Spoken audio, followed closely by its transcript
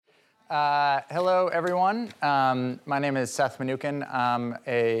Hello, everyone. My name is Seth Mnookin. I'm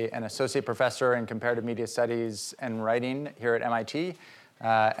an associate professor in comparative media studies and writing here at MIT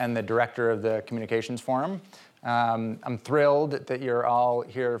and the director of the Communications Forum. I'm thrilled that you're all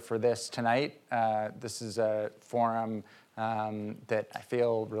here for this tonight. This is a forum that I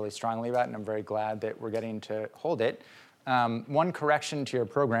feel really strongly about, and I'm very glad that we're getting to hold it. One correction to your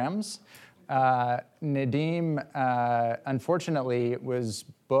programs. Nadeem, unfortunately, was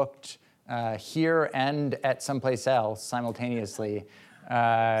booked here and at someplace else simultaneously.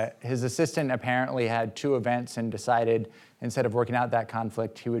 His assistant apparently had two events and decided instead of working out that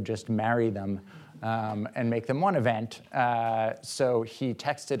conflict, he would just marry them and make them one event. So he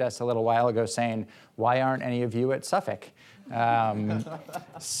texted us a little while ago saying, "Why aren't any of you at Suffolk?"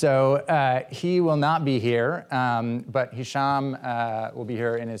 So he will not be here, but Hisham will be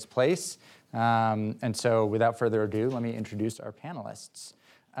here in his place. And so without further ado, let me introduce our panelists.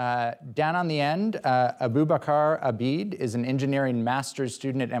 Down on the end, Abubakar Abid is an engineering master's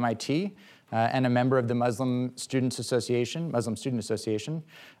student at MIT and a member of the Muslim Student Association.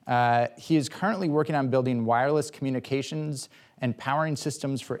 He is currently working on building wireless communications and powering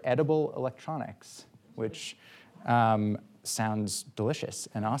systems for edible electronics, which sounds delicious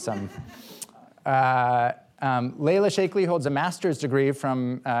and awesome. Layla Shakely holds a master's degree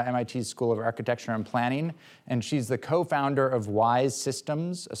from MIT's School of Architecture and Planning, and she's the co-founder of Wise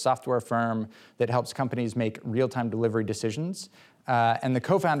Systems, a software firm that helps companies make real-time delivery decisions, and the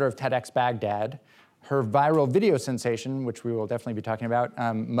co-founder of TEDx Baghdad. Her viral video sensation, which we will definitely be talking about,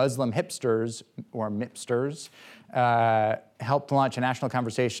 Muslim Hipsters, or Mipsters, helped launch a national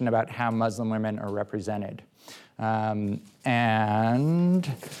conversation about how Muslim women are represented. And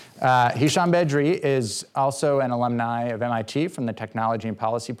Hisham Bedri is also an alumni of MIT from the Technology and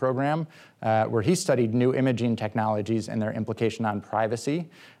Policy program, where he studied new imaging technologies and their implication on privacy.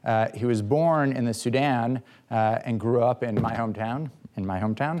 He was born in the Sudan and grew up in my hometown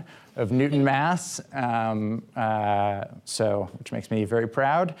of Newton, Mass, which makes me very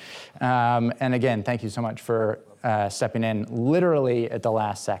proud. And again, thank you so much for stepping in literally at the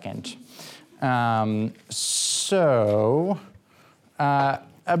last second.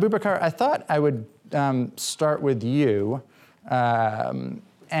 Abubakar, I thought I would start with you.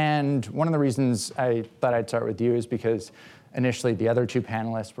 And one of the reasons I thought I'd start with you is because initially the other two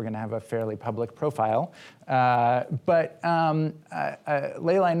panelists were going to have a fairly public profile. But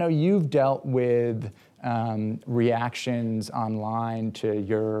Layla, I know you've dealt with reactions online to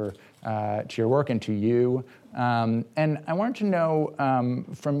your work and to you. And I wanted to know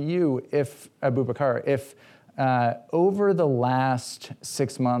from you, Abubakar, if over the last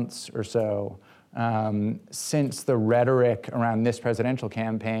 6 months or so, since the rhetoric around this presidential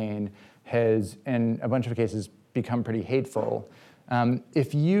campaign has, in a bunch of cases, become pretty hateful,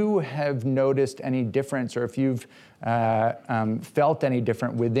 if you have noticed any difference or if you've felt any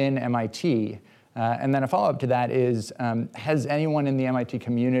different within MIT, and then a follow-up to that is, has anyone in the MIT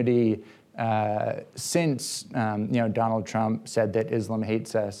community since Donald Trump said that Islam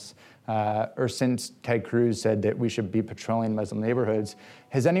hates us, or since Ted Cruz said that we should be patrolling Muslim neighborhoods,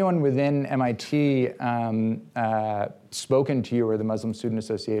 has anyone within MIT spoken to you or the Muslim Student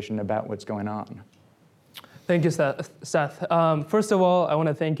Association about what's going on? Thank you, Seth. First of all, I want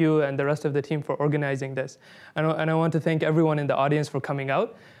to thank you and the rest of the team for organizing this. And I want to thank everyone in the audience for coming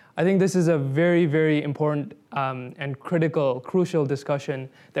out. I think this is a very, very important and crucial discussion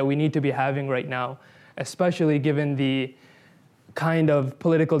that we need to be having right now, especially given the kind of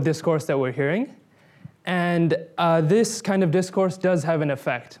political discourse that we're hearing. And this kind of discourse does have an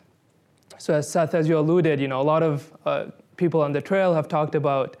effect. So as Seth, as you alluded, a lot of people on the trail have talked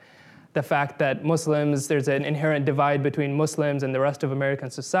about the fact that Muslims, there's an inherent divide between Muslims and the rest of American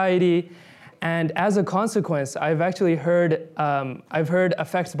society. And as a consequence, I've actually heard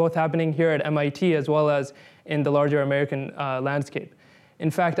effects both happening here at MIT as well as in the larger American landscape. In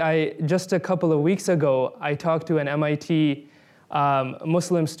fact, just a couple of weeks ago, I talked to an MIT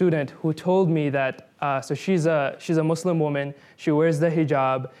Muslim student who told me that, so she's a Muslim woman, she wears the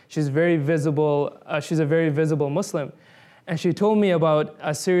hijab, she's very visible, she's a very visible Muslim. And she told me about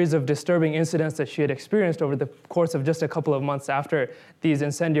a series of disturbing incidents that she had experienced over the course of just a couple of months after these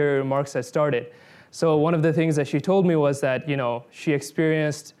incendiary remarks had started. So one of the things that she told me was that, she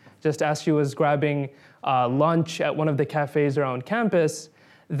experienced, just as she was grabbing lunch at one of the cafes around campus,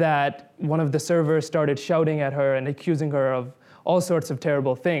 that one of the servers started shouting at her and accusing her of all sorts of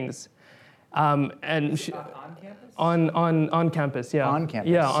terrible things. And she, on campus? On campus, yeah. On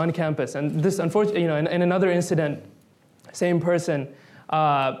campus? Yeah, on campus. And this, unfortunately, in another incident, same person,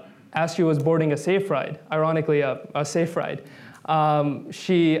 as she was boarding a safe ride, ironically a safe ride,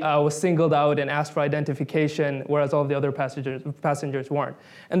 she was singled out and asked for identification, whereas all the other passengers weren't.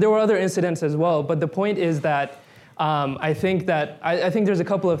 And there were other incidents as well, but the point is that I think there's a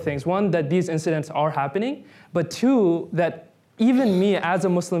couple of things. One, that these incidents are happening, but two, that even me as a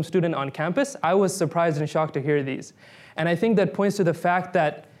Muslim student on campus, I was surprised and shocked to hear these. And I think that points to the fact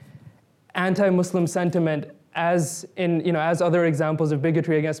that anti-Muslim sentiment, as other examples of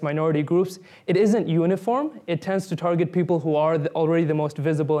bigotry against minority groups, it isn't uniform. It tends to target people who are already the most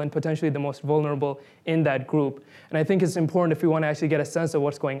visible and potentially the most vulnerable in that group. And I think it's important, if we want to actually get a sense of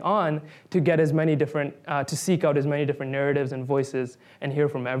what's going on, to get to seek out as many different narratives and voices and hear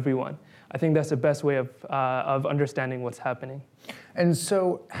from everyone. I think that's the best way of understanding what's happening. And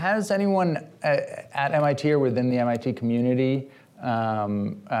so, has anyone at MIT or within the MIT community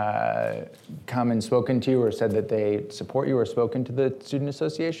come and spoken to you or said that they support you or spoken to the Student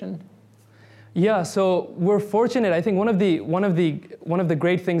Association? Yeah, so we're fortunate. I think one of the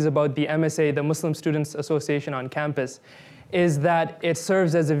great things about the MSA, the Muslim Students Association on campus, is that it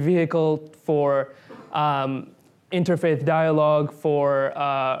serves as a vehicle for interfaith dialogue, for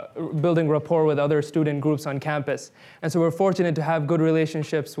building rapport with other student groups on campus. And so we're fortunate to have good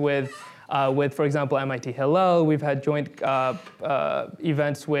relationships with, for example, MIT Hillel. We've had joint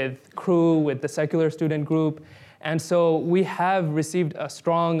events with Crew, with the secular student group. And so we have received a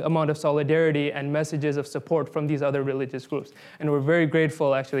strong amount of solidarity and messages of support from these other religious groups. And we're very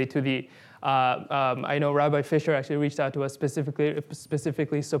grateful, actually, to the, I know Rabbi Fisher actually reached out to us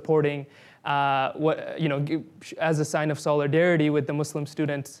specifically supporting, as a sign of solidarity with the Muslim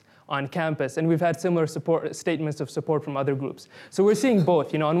students on campus. And we've had similar statements of support from other groups. So we're seeing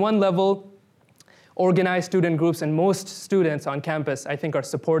both. On one level, organized student groups and most students on campus, I think, are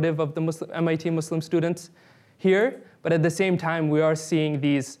supportive of the MIT Muslim students here, but at the same time, we are seeing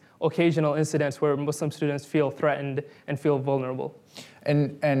these occasional incidents where Muslim students feel threatened and feel vulnerable.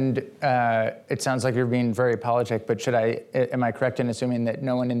 And it sounds like you're being very apologetic, but am I correct in assuming that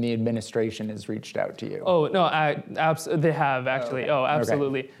no one in the administration has reached out to you? Oh, no, they have, actually. Oh, okay. Oh,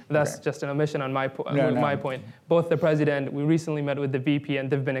 absolutely. Okay. That's just an omission on my point. Both the president, we recently met with the VP, and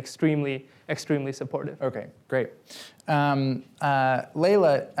they've been extremely, extremely supportive. Okay, great. Layla,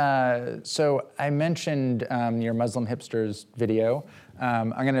 so I mentioned your Muslim Hipsters video.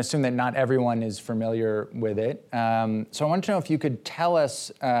 I'm going to assume that not everyone is familiar with it. So I want to know if you could tell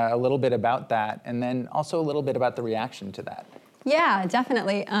us a little bit about that, and then also a little bit about the reaction to that. Yeah,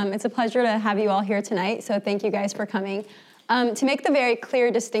 definitely. It's a pleasure to have you all here tonight, so thank you guys for coming. To make the very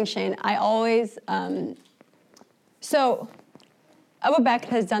clear distinction, I always... So Abu Bakr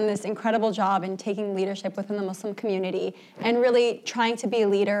has done this incredible job in taking leadership within the Muslim community and really trying to be a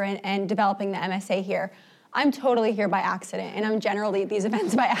leader and developing the MSA here. I'm totally here by accident, and I'm generally at these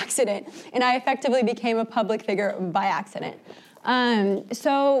events by accident, and I effectively became a public figure by accident.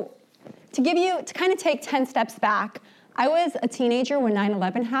 So to kind of take 10 steps back, I was a teenager when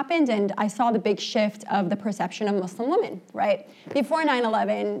 9/11 happened, and I saw the big shift of the perception of Muslim women, right? Before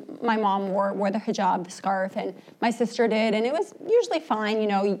 9/11, my mom wore the hijab, the scarf, and my sister did, and it was usually fine.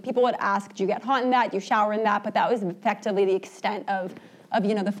 People would ask, do you get hot in that? Do you shower in that? But that was effectively the extent of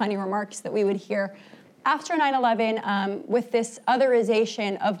the funny remarks that we would hear. After 9/11, with this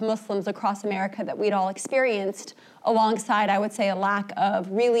otherization of Muslims across America that we'd all experienced, alongside, I would say, a lack of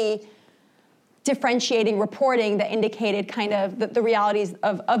really differentiating reporting that indicated kind of the realities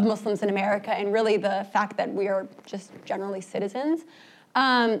of Muslims in America and really the fact that we are just generally citizens,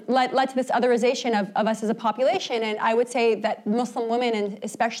 led to this otherization of us as a population. And I would say that Muslim women, and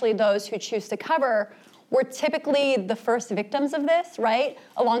especially those who choose to cover, were typically the first victims of this, right?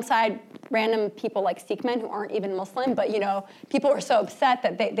 Alongside random people like Sikh men who aren't even Muslim, but people were so upset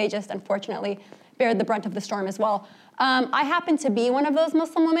that they just unfortunately bared the brunt of the storm as well. I happen to be one of those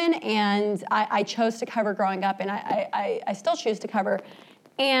Muslim women, and I chose to cover growing up, and I still choose to cover.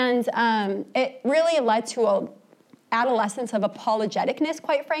 And it really led to an adolescence of apologeticness,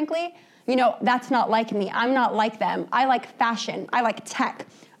 quite frankly. That's not like me. I'm not like them. I like fashion. I like tech.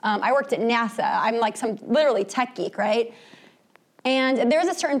 I worked at NASA. I'm like some literally tech geek, right? And there was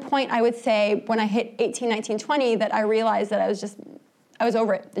a certain point, I would say, when I hit 18, 19, 20, that I realized that I was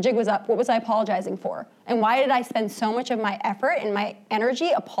over it. The jig was up. What was I apologizing for? And why did I spend so much of my effort and my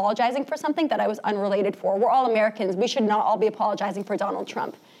energy apologizing for something that I was unrelated for? We're all Americans. We should not all be apologizing for Donald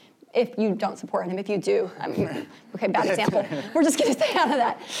Trump. If you don't support him, if you do, okay, bad example. We're just going to stay out of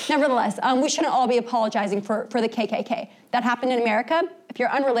that. Nevertheless, we shouldn't all be apologizing for the KKK. That happened in America. If you're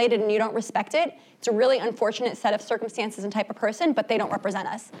unrelated and you don't respect it, it's a really unfortunate set of circumstances and type of person, but they don't represent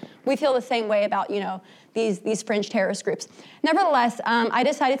us. We feel the same way about, these fringe terrorist groups. Nevertheless, I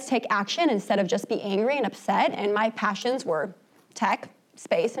decided to take action instead of just be angry and upset, and my passions were tech,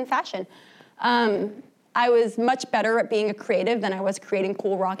 space, and fashion. I was much better at being a creative than I was creating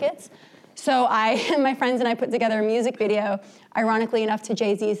cool rockets. So my friends and I put together a music video, ironically enough, to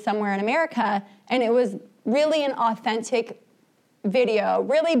Jay-Z's Somewhere in America, and it was really an authentic video,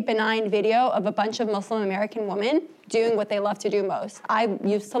 really benign video of a bunch of Muslim American women doing what they love to do most. I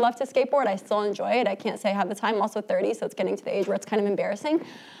used to love to skateboard. I still enjoy it. I can't say I have the time. I'm also 30, so it's getting to the age where it's kind of embarrassing.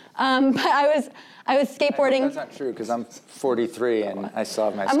 But I was skateboarding. That's not true, because I'm 43 and I still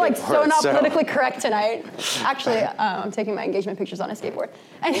have my skateboard. I'm like so not politically correct tonight. Actually, I'm taking my engagement pictures on a skateboard.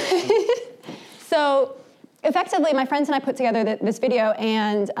 So effectively, my friends and I put together this video,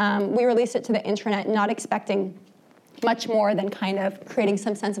 and we released it to the internet, not expecting much more than kind of creating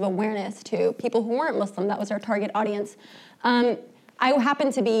some sense of awareness to people who weren't Muslim. That was our target audience. I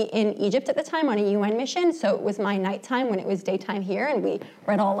happened to be in Egypt at the time on a UN mission, so it was my nighttime when it was daytime here, and we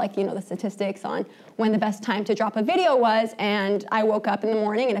read all the statistics on when the best time to drop a video was, and I woke up in the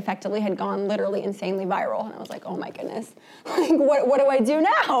morning and effectively had gone literally insanely viral, and I was like, oh my goodness, like what do I do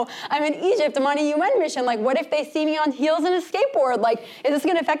now? I'm in Egypt, I'm on a UN mission, like what if they see me on heels and a skateboard? Like, is this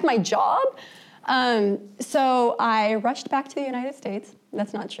gonna affect my job? So I rushed back to the United States.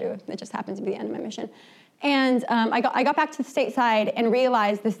 That's not true. It just happened to be the end of my mission. And I got back to the stateside and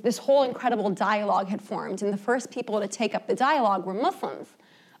realized this whole incredible dialogue had formed. And the first people to take up the dialogue were Muslims.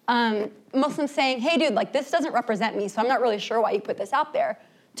 Muslims saying, hey, dude, like this doesn't represent me, so I'm not really sure why you put this out there.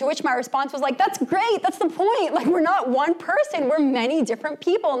 To which my response was like, that's great, that's the point. Like, we're not one person, we're many different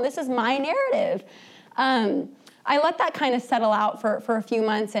people, and this is my narrative. I let that kind of settle out for a few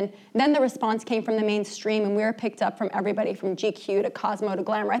months, and then the response came from the mainstream, and we were picked up from everybody from GQ to Cosmo to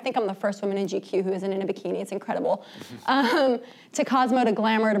Glamour. I think I'm the first woman in GQ who isn't in a bikini. It's incredible. To Cosmo to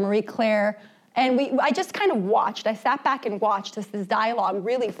Glamour to Marie Claire. And I just kind of watched. I sat back and watched as this dialogue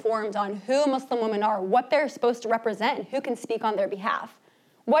really formed on who Muslim women are, what they're supposed to represent, who can speak on their behalf.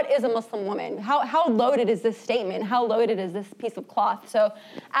 What is a Muslim woman? How loaded is this statement? How loaded is this piece of cloth? So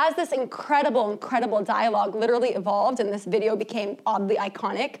as this incredible, incredible dialogue literally evolved and this video became oddly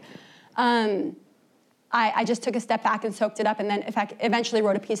iconic, I just took a step back and soaked it up, and then in fact, eventually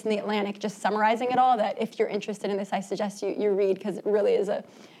wrote a piece in The Atlantic just summarizing it all that if you're interested in this, I suggest you read, because it really is a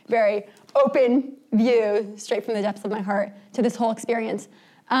very open view, straight from the depths of my heart, to this whole experience.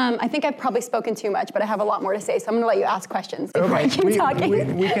 I think I've probably spoken too much, but I have a lot more to say, so I'm going to let you ask questions before I keep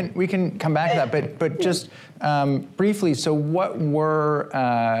talking. We can come back to that, but just briefly. So what were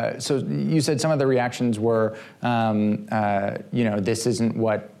so you said some of the reactions were, this isn't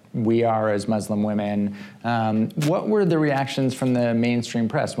what we are as Muslim women. What were the reactions from the mainstream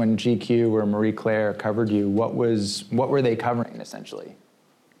press when GQ or Marie Claire covered you? What were they covering essentially?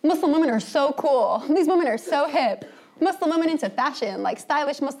 Muslim women are so cool. These women are so hip. Muslim women into fashion, like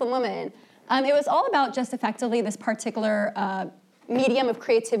stylish Muslim women. It was all about just effectively this particular medium of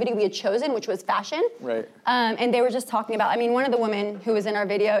creativity we had chosen, which was fashion. Right. And they were just talking about, one of the women who was in our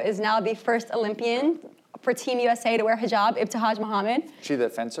video is now the first Olympian for Team USA to wear hijab, Ibtihaj Muhammad. She the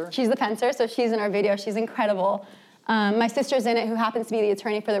fencer? She's the fencer, so she's in our video. She's incredible. My sister's in it, who happens to be the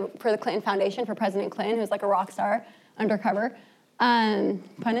attorney for the Clinton Foundation for President Clinton, who's like a rock star, undercover, pun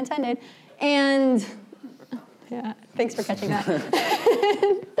intended. And yeah, thanks for catching that.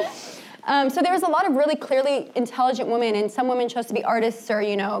 So there was a lot of really clearly intelligent women, and some women chose to be artists or,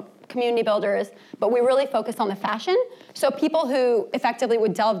 community builders, but we really focused on the fashion. So people who effectively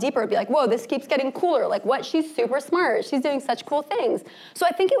would delve deeper would be like, whoa, this keeps getting cooler. Like, what? She's super smart. She's doing such cool things. So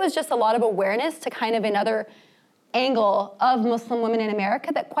I think it was just a lot of awareness to kind of another angle of Muslim women in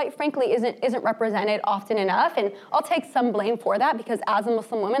America that quite frankly isn't represented often enough. And I'll take some blame for that, because as a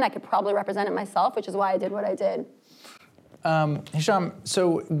Muslim woman, I could probably represent it myself, which is why I did what I did. Hisham,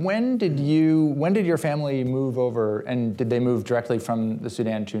 so when did your family move over, and did they move directly from the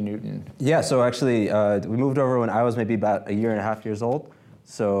Sudan to Newton? Yeah, so actually we moved over when I was maybe about 1.5 years old.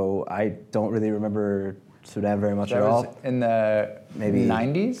 So I don't really remember Sudan very much at all. Was in the maybe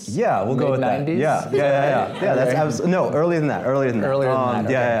 90s? Yeah, we'll go with that. 90s? Yeah, that's earlier than that. Earlier than that.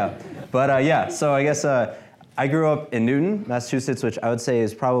 Okay. Yeah. But so I guess I grew up in Newton, Massachusetts, which I would say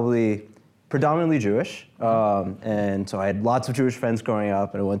is probably predominantly Jewish. And so I had lots of Jewish friends growing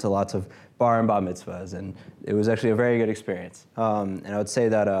up, and I went to lots of bar and bat mitzvahs, and it was actually a very good experience. And I would say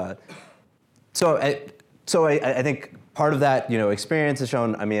that, I think part of that, experience has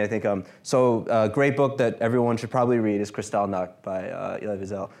shown, I think, a great book that everyone should probably read is Kristallnacht by Elie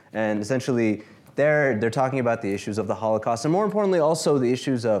Wiesel. And essentially, they're talking about the issues of the Holocaust, and more importantly, also the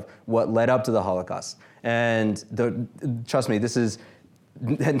issues of what led up to the Holocaust. And trust me, this is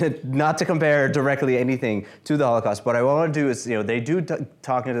not to compare directly anything to the Holocaust, what I want to do is, they do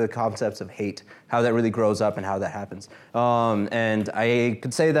talk into the concepts of hate, how that really grows up and how that happens. And I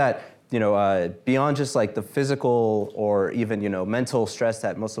could say that, beyond just like the physical or even, mental stress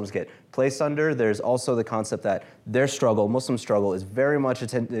that Muslims get placed under, there's also the concept that their struggle, Muslim struggle, is very much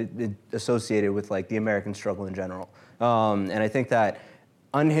associated with like the American struggle in general. And I think that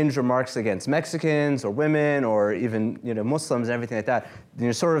unhinged remarks against Mexicans or women or even Muslims and everything like that,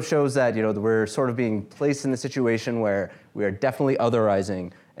 sort of shows that we're sort of being placed in a situation where we are definitely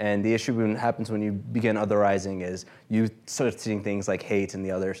otherizing. And the issue happens when you begin otherizing is you start seeing things like hate and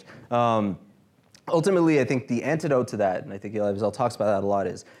the others. Ultimately, I think the antidote to that, and I think Elie Wiesel talks about that a lot,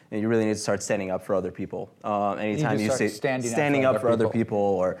 is you really need to start standing up for other people. Anytime you say standing up for other people,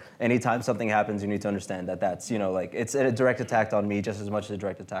 or anytime something happens, you need to understand that that's it's a direct attack on me just as much as a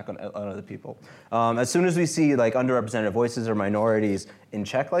direct attack on other people. As soon as we see like underrepresented voices or minorities in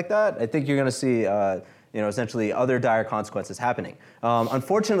check like that, I think you're going to see essentially other dire consequences happening.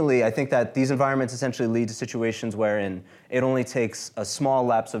 Unfortunately, I think that these environments essentially lead to situations wherein it only takes a small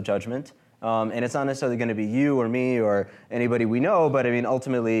lapse of judgment. And it's not necessarily going to be you or me or anybody we know, but I mean,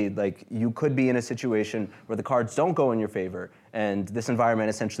 ultimately, like, you could be in a situation where the cards don't go in your favor, and this environment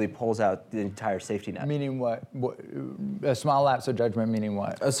essentially pulls out the entire safety net. Meaning what? A small lapse of judgment, meaning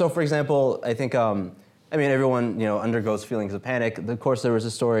what? So, for example, I think, everyone, undergoes feelings of panic. Of course, there was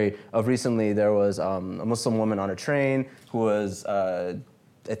a story of recently there was a Muslim woman on a train who was,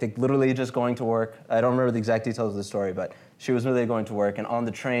 I think, literally just going to work. I don't remember the exact details of the story, but she was literally going to work, and on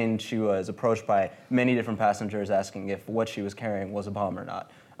the train, she was approached by many different passengers asking if what she was carrying was a bomb or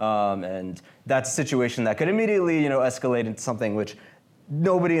not. And that's a situation that could immediately, escalate into something which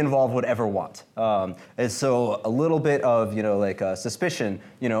nobody involved would ever want. And so a little bit of, suspicion,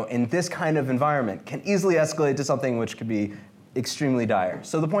 in this kind of environment can easily escalate to something which could be extremely dire.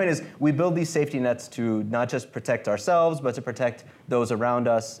 So the point is, we build these safety nets to not just protect ourselves, but to protect those around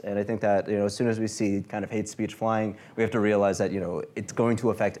us. And I think that, as soon as we see kind of hate speech flying, we have to realize that, it's going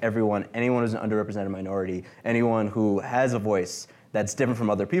to affect everyone, anyone who's an underrepresented minority, anyone who has a voice that's different from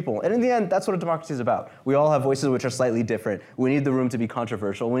other people. And in the end, that's what a democracy is about. We all have voices which are slightly different. We need the room to be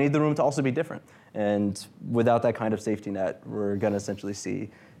controversial. We need the room to also be different. And without that kind of safety net, we're going to essentially see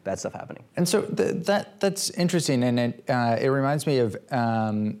bad stuff happening. And so that's interesting, and it reminds me of,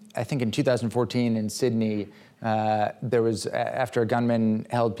 I think in 2014 in Sydney, there was, after a gunman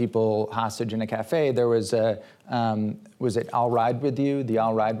held people hostage in a cafe, there was a, was it I'll Ride With You, the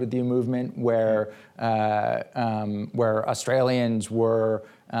I'll Ride With You movement, where Australians were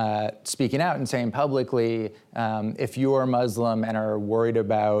speaking out and saying publicly, if you're Muslim and are worried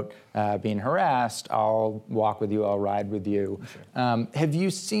about being harassed, I'll walk with you, I'll ride with you. Sure. Have you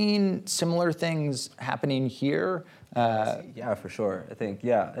seen similar things happening here? Yeah, for sure. I think,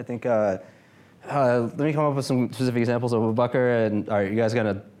 let me come up with some specific examples of Abu Bakr, and all right, you guys are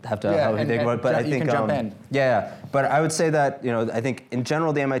gonna have to help me think about it. But I think you can jump in. Yeah. But I would say that I think in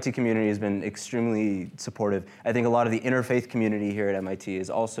general the MIT community has been extremely supportive. I think a lot of the interfaith community here at MIT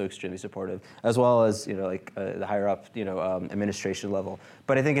is also extremely supportive, as well as the higher up administration level.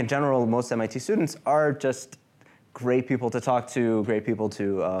 But I think in general most MIT students are just great people to talk to, great people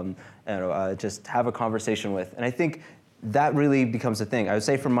to just have a conversation with, and I think that really becomes a thing. I would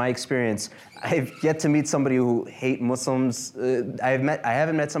say from my experience, I've yet to meet somebody who hates Muslims. I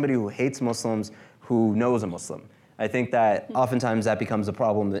haven't met somebody who hates Muslims who knows a Muslim. I think that oftentimes that becomes a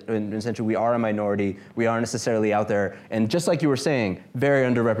problem. Essentially, we are a minority. We aren't necessarily out there. And just like you were saying,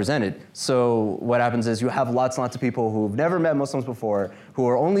 very underrepresented. So what happens is you have lots and lots of people who've never met Muslims before, who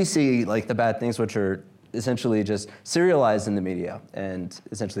are only see like the bad things which are essentially just serialized in the media. And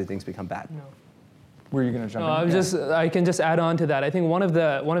essentially things become bad. No. Were you going to jump in? I can just add on to that. I think one of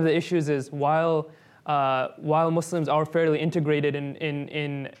the issues is while Muslims are fairly integrated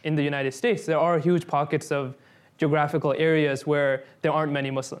in the United States, there are huge pockets of geographical areas where there aren't many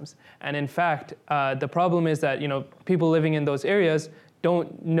Muslims. And in fact, the problem is that people living in those areas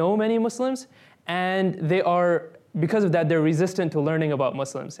don't know many Muslims, and because of that, they're resistant to learning about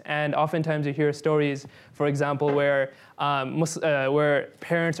Muslims. And oftentimes you hear stories, for example, where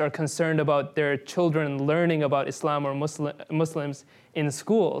parents are concerned about their children learning about Islam or Muslims in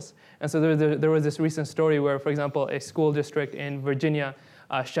schools. And so there was this recent story where, for example, a school district in Virginia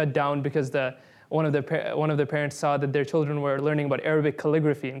shut down because one of the parents saw that their children were learning about Arabic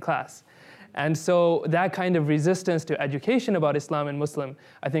calligraphy in class. And so that kind of resistance to education about Islam and Muslim,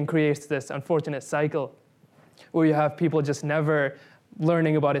 I think, creates this unfortunate cycle where you have people just never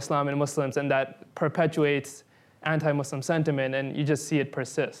learning about Islam and Muslims, and that perpetuates anti-Muslim sentiment, and you just see it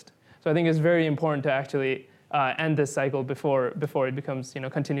persist. So I think it's very important to actually end this cycle before it becomes,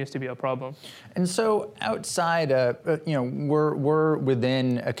 continues to be a problem. And so outside, we're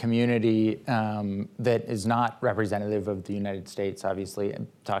within a community that is not representative of the United States, obviously. I'm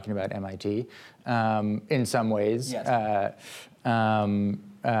talking about MIT in some ways. Yes.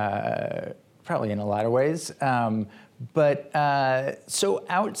 Probably in a lot of ways. So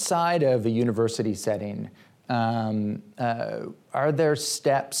outside of a university setting, are there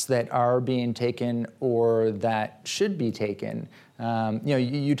steps that are being taken or that should be taken?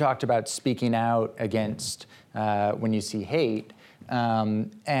 You talked about speaking out against when you see hate.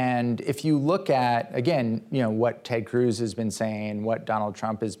 And if you look at, again, what Ted Cruz has been saying, what Donald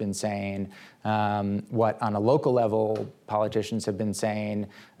Trump has been saying, what on a local level politicians have been saying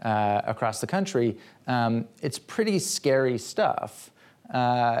across the country, it's pretty scary stuff.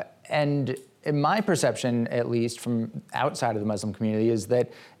 And in my perception, at least from outside of the Muslim community, is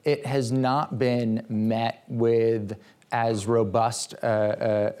that it has not been met with as robust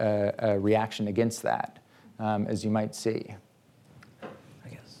a reaction against that as you might see.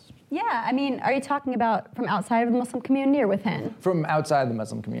 Yeah, I mean, are you talking about from outside of the Muslim community or within? From outside the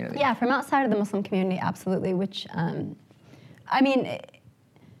Muslim community. Yeah, from outside of the Muslim community, absolutely, which,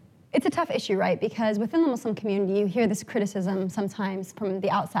 it's a tough issue, right? Because within the Muslim community, you hear this criticism sometimes from the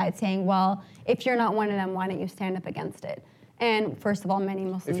outside saying, well, if you're not one of them, why don't you stand up against it? And first of all, many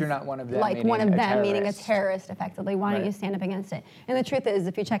Muslims, if you're not one of them, like meaning one of a them, terrorist. meaning a terrorist, effectively, why don't Right. you stand up against it? And the truth is,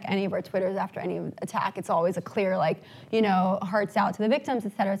 if you check any of our Twitters after any attack, it's always a clear, hearts out to the victims,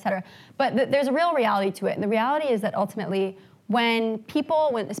 et cetera, et cetera. But there's a real reality to it. And the reality is that ultimately, when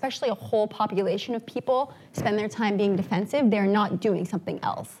especially a whole population of people spend their time being defensive, they're not doing something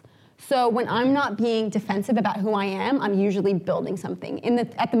else. So when I'm not being defensive about who I am, I'm usually building something.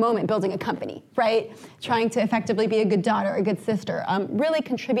 At the moment, building a company, right? Trying to effectively be a good daughter, a good sister, really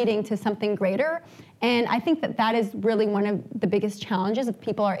contributing to something greater. And I think that is really one of the biggest challenges of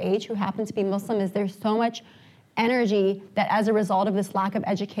people our age who happen to be Muslim, is there's so much energy that as a result of this lack of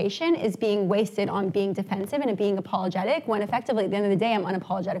education is being wasted on being defensive and being apologetic, when effectively at the end of the day, I'm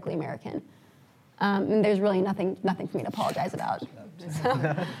unapologetically American. And there's really nothing for me to apologize about.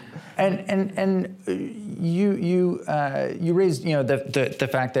 So. And you raised the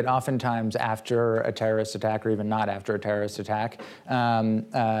fact that oftentimes after a terrorist attack, or even not after a terrorist attack,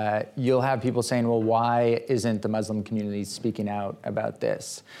 you'll have people saying, well, why isn't the Muslim community speaking out about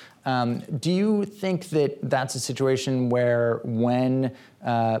this? Do you think that that's a situation where when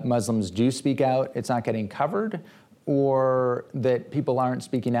Muslims do speak out, it's not getting covered, or that people aren't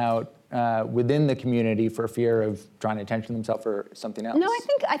speaking out within the community for fear of drawing attention to themselves or something else? No,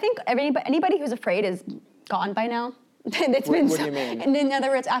 I think anybody who's afraid is gone by now. What do you mean? And in other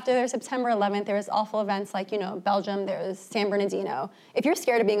words, after there's September 11th, there was awful events like, Belgium, there was San Bernardino. If you're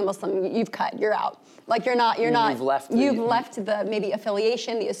scared of being a Muslim, you've cut, you're out. Like you've left the maybe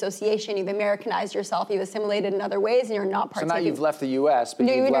affiliation, the association, you've Americanized yourself, you've assimilated in other ways, and you're not partaking. So now you've left the U.S., but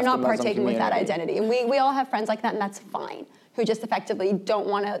you've left you're not the Muslim partaking with that community. identity. And we all have friends like that, and that's fine, who just effectively don't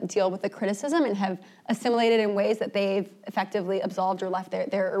want to deal with the criticism and have assimilated in ways that they've effectively absolved or left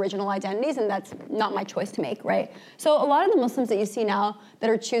their original identities, and that's not my choice to make, right? So a lot of the Muslims that you see now that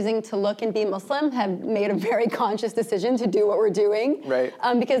are choosing to look and be Muslim have made a very conscious decision to do what we're doing. Right.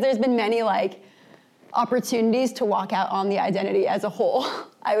 Because there's been many opportunities to walk out on the identity as a whole.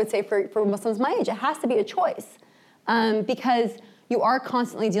 I would say for Muslims my age, it has to be a choice. Because you are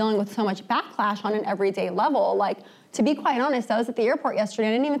constantly dealing with so much backlash on an everyday level. To be quite honest, I was at the airport yesterday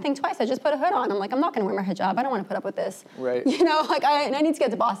and I didn't even think twice. I just put a hood on. I'm like, I'm not going to wear my hijab. I don't want to put up with this. Right. I need to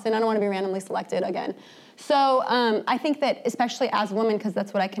get to Boston. I don't want to be randomly selected again. So I think that especially as a woman, because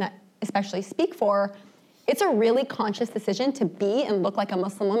that's what I can especially speak for, it's a really conscious decision to be and look like a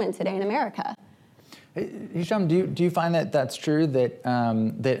Muslim woman today in America. Hisham, do you find that that's true, that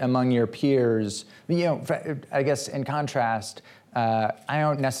that among your peers, I guess in contrast, I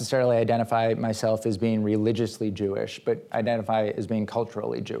don't necessarily identify myself as being religiously Jewish, but identify as being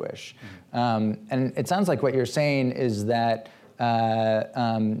culturally Jewish. And it sounds like what you're saying is that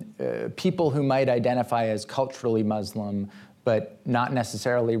people who might identify as culturally Muslim, but not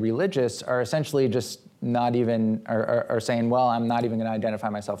necessarily religious, are essentially just not even, are saying, well, I'm not even going to identify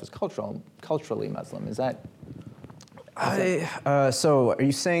myself as culturally Muslim. Is that? So are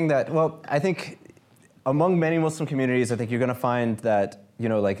you saying that, well, I think among many Muslim communities, I think you're going to find that,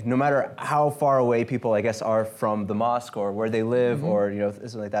 no matter how far away people, I guess, are from the mosque or where they live or,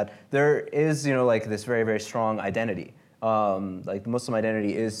 something like that, there is, this very, very strong identity. The Muslim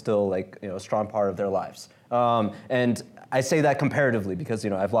identity is still, a strong part of their lives. And I say that comparatively because,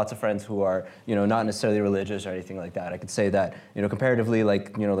 I have lots of friends who are, not necessarily religious or anything like that. I could say that, comparatively,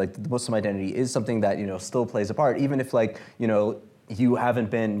 like the Muslim identity is something that, still plays a part, even if you haven't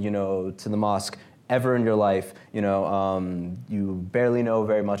been, to the mosque ever in your life, you barely know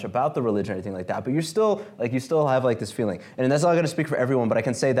very much about the religion or anything like that, but you still have this feeling. And that's not gonna speak for everyone, but I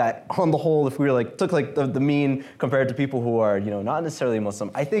can say that on the whole, if we were took the mean compared to people who are, not necessarily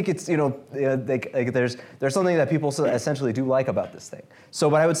Muslim, I think it's, there's something that people essentially do like about this thing. So,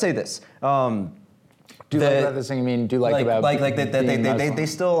 but I would say this. Do you like about this thing? You mean do you like about they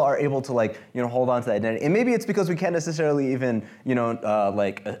still are able to hold on to that identity, and maybe it's because we can't necessarily even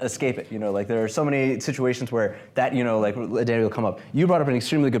escape it. There are so many situations where that identity will come up. You brought up an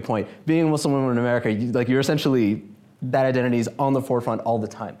extremely good point. Being a Muslim woman in America, you're essentially that identity is on the forefront all the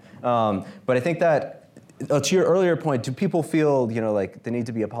time. But I think that. To your earlier point, do people feel, they need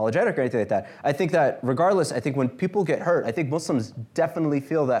to be apologetic or anything like that? I think that regardless, I think when people get hurt, I think Muslims definitely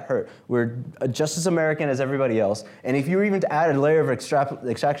feel that hurt. We're just as American as everybody else. And if you were even to add a layer of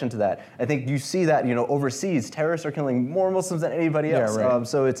extraction to that, I think you see that, overseas, terrorists are killing more Muslims than anybody else. Yeah, right.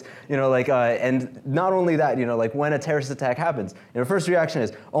 So it's, and not only that, when a terrorist attack happens, first reaction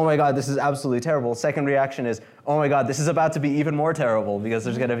is, oh my God, this is absolutely terrible. Second reaction is, oh my God, this is about to be even more terrible because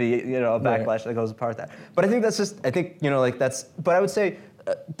there's going to be, a backlash that goes apart with that. But I think that's just, but I would say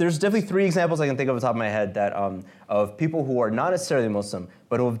there's definitely 3 examples I can think of off the top of my head that of people who are not necessarily Muslim,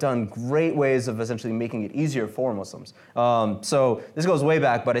 but who have done great ways of essentially making it easier for Muslims. So this goes way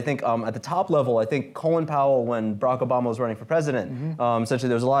back, but I think at the top level, I think Colin Powell, when Barack Obama was running for president, essentially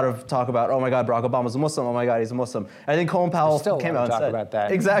there was a lot of talk about, oh my God, Barack Obama's a Muslim, oh my God, he's a Muslim. I think Colin Powell came out and said, about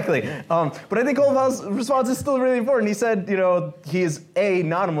that. Exactly. But I think Colin Powell's response is still really important. He said, he is A,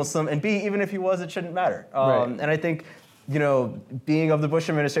 not a Muslim, and B, even if he was, it shouldn't matter. Right. And I think, being of the Bush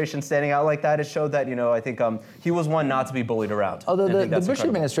administration, standing out like that, it showed that, I think he was one not to be bullied around. Although the Bush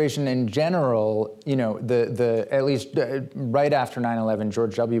administration in general, at least right after 9/11,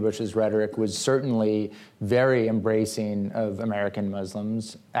 George W. Bush's rhetoric was certainly very embracing of American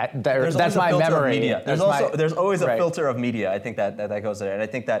Muslims. That's my memory. There's always a filter of media. I think that goes there, and I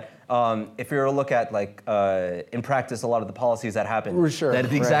think that if you were to look at in practice a lot of the policies that happen, that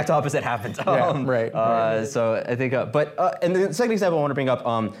the exact opposite happens. So I think, and the second example I want to bring up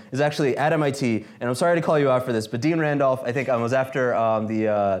is actually at MIT, and I'm sorry to call you out for this, but Dean Randolph, I think was after I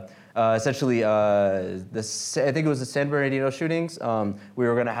think it was the San Bernardino shootings. We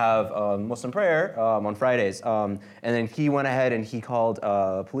were going to have Muslim prayer on Fridays, and then he went ahead and he called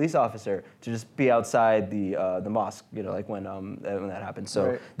a police officer to just be outside the mosque, when that happened.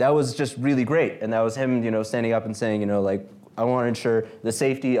 So that was just really great, and that was him, standing up and saying, I want to ensure the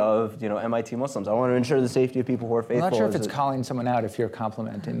safety of MIT Muslims. I want to ensure the safety of people who are faithful. I'm not sure if it's calling someone out if you're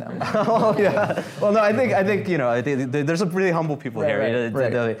complimenting them. Oh yeah. Well, no, I think there's some really humble people here.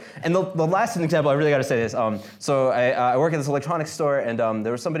 Right. And the last example, I really got to say this. So I work at this electronics store, and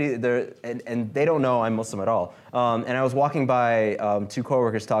there was somebody there, and they don't know I'm Muslim at all. And I was walking by 2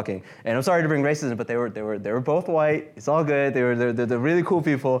 coworkers talking, and I'm sorry to bring racism, but they were both white. It's all good. They're really cool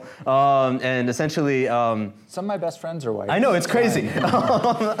people, and essentially. Some of my best friends are white. I know, it's crazy.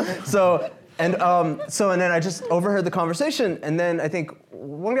 And then I just overheard the conversation, and then I think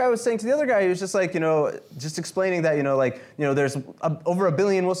one guy was saying to the other guy, he was just just explaining that, there's over 1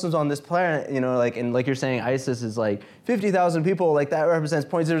 billion Muslims on this planet, and like you're saying, ISIS is 50,000 people, that represents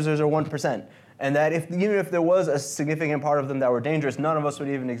 0.0001%. And that even if there was a significant part of them that were dangerous, none of us would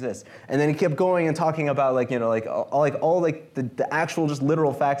even exist. And then he kept going and talking about all the actual just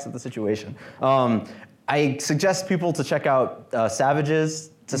literal facts of the situation. I suggest people to check out Savages.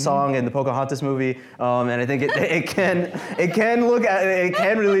 It's a song in the Pocahontas movie, and I think it can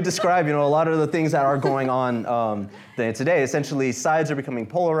really describe a lot of the things that are going on today. Essentially, sides are becoming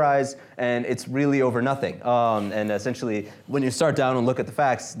polarized, and it's really over nothing. And essentially, when you start down and look at the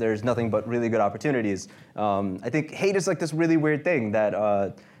facts, there's nothing but really good opportunities. I think hate is this really weird thing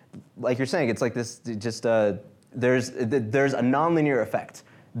that, like you're saying, it's this just there's a nonlinear effect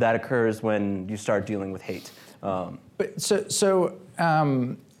that occurs when you start dealing with hate. We're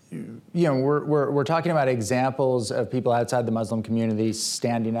talking about examples of people outside the Muslim community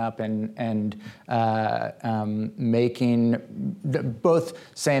standing up and making, both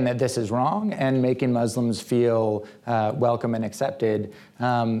saying that this is wrong and making Muslims feel welcome and accepted.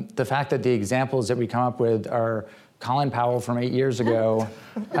 The fact that the examples that we come up with are Colin Powell from 8 years ago,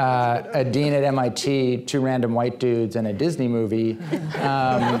 a dean at MIT, 2 random white dudes, and a Disney movie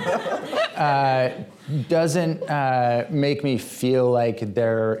doesn't make me feel like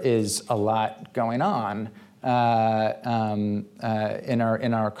there is a lot going on.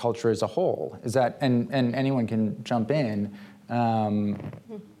 in our culture as a whole? Is that, and anyone can jump in. Yeah,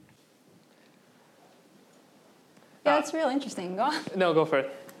 that's real interesting. Go on. No, go for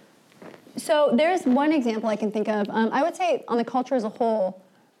it. So there's one example I can think of. I would say on the culture as a whole,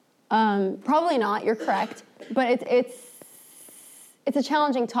 probably not, you're correct, but it's a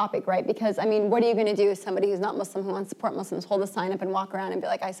challenging topic, right? Because, I mean, what are you going to do as somebody who's not Muslim who wants to support Muslims, hold a sign up and walk around and be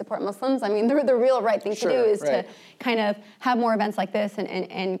like, I support Muslims? I mean, the real right thing to do is to kind of have more events like this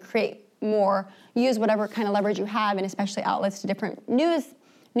and create more, use whatever kind of leverage you have, and especially outlets to different news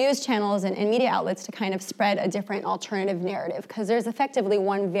channels and media outlets to kind of spread a different alternative narrative, because there's effectively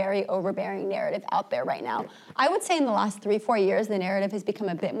one very overbearing narrative out there right now. I would say in the last 3-4 years, the narrative has become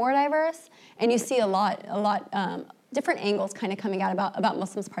a bit more diverse, and you see a lot different angles kind of coming out about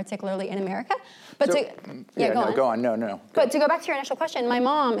Muslims, particularly in America. But go on. No. But to go back to your initial question, my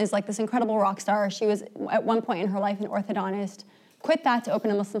mom is like this incredible rock star. She was at one point in her life an orthodontist, quit that to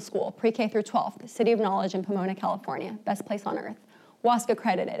open a Muslim school, pre-K through 12, the City of Knowledge in Pomona, California, best place on earth. WASC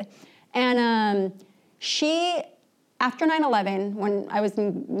accredited. And she, after 9/11, when I was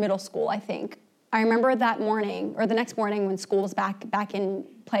in middle school, I think, I remember that morning, or the next morning when school was back in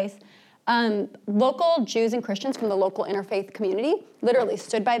place, local Jews and Christians from the local interfaith community literally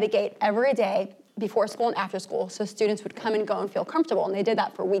stood by the gate every day before school and after school, so students would come and go and feel comfortable, and they did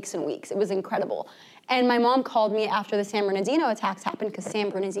that for weeks and weeks. It was incredible. And my mom called me after the San Bernardino attacks happened, because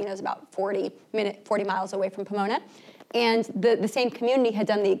San Bernardino is about 40 miles away from Pomona. And the same community had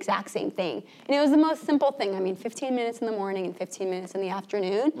done the exact same thing. And it was the most simple thing. I mean, 15 minutes in the morning and 15 minutes in the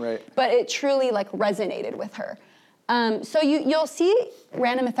afternoon. Right. But it truly like resonated with her. So you'll see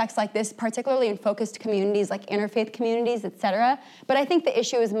random effects like this, particularly in focused communities like interfaith communities, et cetera. But I think the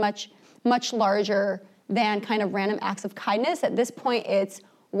issue is much, much larger than kind of random acts of kindness. At this point, it's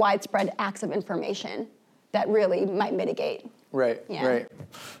widespread acts of information that really might mitigate. Right, Yeah. right.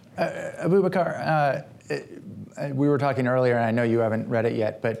 Abubakar, we were talking earlier, and I know you haven't read it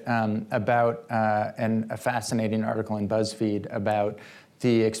yet, but about a fascinating article in BuzzFeed about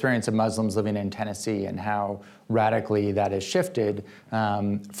the experience of Muslims living in Tennessee and how radically that has shifted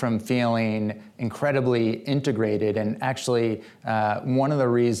from feeling incredibly integrated. And actually, one of the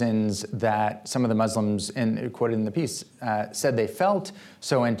reasons that some of the Muslims quoted in the piece said they felt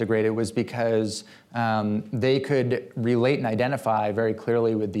so integrated was because they could relate and identify very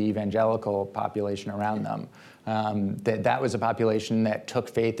clearly with the evangelical population around them. That was a population that took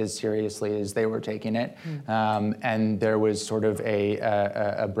faith as seriously as they were taking it, and there was sort of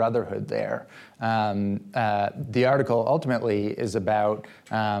a brotherhood there. The article ultimately is about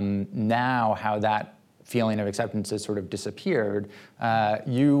now how that feeling of acceptance has sort of disappeared.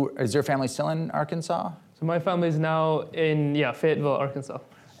 Is your family still in Arkansas? So my family is now in Fayetteville, Arkansas.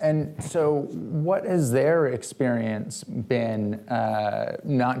 And so what has their experience been,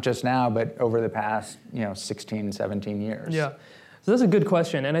 not just now, but over the past 16, 17 years? Yeah, so that's a good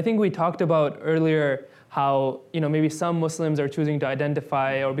question. And I think we talked about earlier how maybe some Muslims are choosing to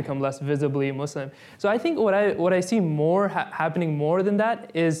identify or become less visibly Muslim. So I think what I see more happening more than that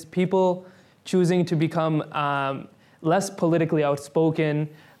is people choosing to become less politically outspoken,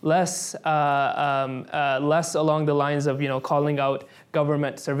 less along the lines of calling out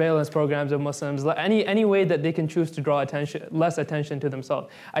government surveillance programs of Muslims, any way that they can choose to draw less attention to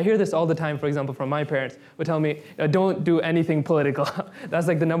themselves. I hear this all the time, for example, from my parents, who tell me, don't do anything political. That's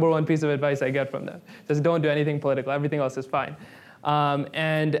like the number one piece of advice I get from them. Just don't do anything political, everything else is fine.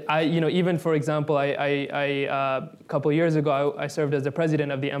 And I, even for example, a couple years ago, I served as the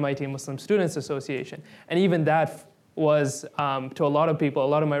president of the MIT Muslim Students Association. And even that was, to a lot of people, a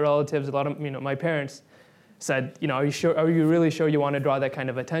lot of my relatives, a lot of my parents said, are you really sure you want to draw that kind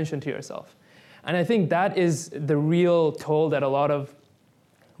of attention to yourself? And I think that is the real toll that a lot of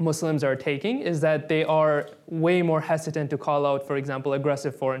Muslims are taking, is that they are way more hesitant to call out, for example,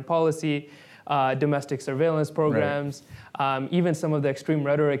 aggressive foreign policy, domestic surveillance programs, right. Even some of the extreme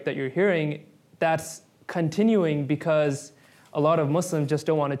rhetoric that you're hearing, that's continuing because a lot of Muslims just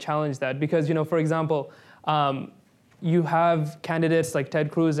don't want to challenge that. Because, for example, you have candidates like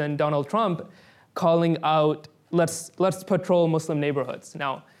Ted Cruz and Donald Trump calling out, let's patrol Muslim neighborhoods.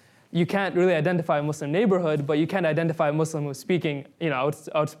 Now, you can't really identify a Muslim neighborhood, but you can identify a Muslim who's speaking,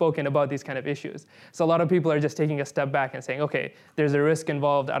 outspoken about these kind of issues. So a lot of people are just taking a step back and saying, okay, there's a risk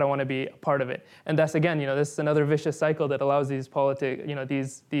involved, I don't want to be a part of it. And that's, again, this is another vicious cycle that allows these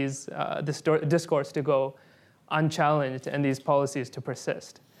this discourse to go unchallenged and these policies to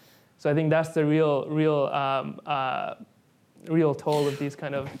persist. So I think that's the real real toll of these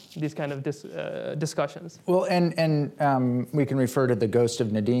kind of discussions. Well, and we can refer to the ghost of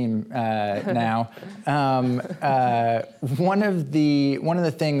Nadim now. One of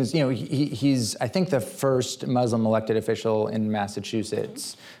the things, he's I think the first Muslim elected official in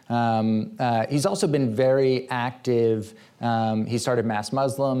Massachusetts. He's also been very active. He started Mass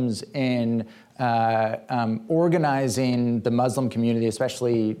Muslims in organizing the Muslim community,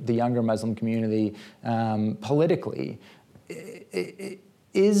 especially the younger Muslim community, politically.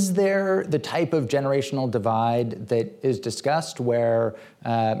 Is there the type of generational divide that is discussed where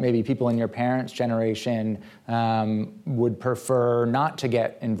maybe people in your parents' generation would prefer not to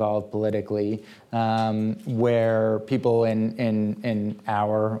get involved politically, where people in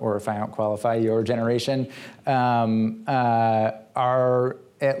our, or if I don't qualify, your generation, are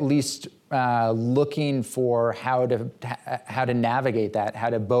at least looking for how to navigate that, how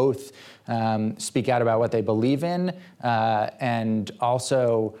to both speak out about what they believe in and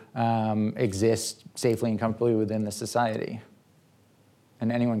also exist safely and comfortably within the society.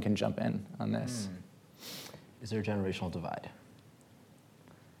 And anyone can jump in on this. Is there a generational divide?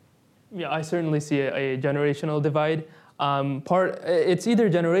 Yeah, I certainly see a generational divide. It's either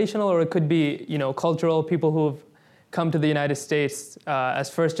generational or it could be, cultural. People who've come to the United States as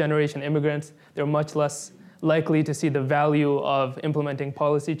first-generation immigrants, they're much less likely to see the value of implementing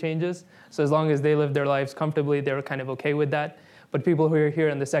policy changes. So as long as they live their lives comfortably, they're kind of okay with that. But people who are here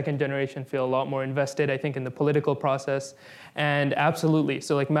in the second generation feel a lot more invested, I think, in the political process. And absolutely,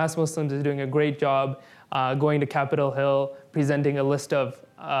 so like Mass Muslims is doing a great job going to Capitol Hill, presenting a list of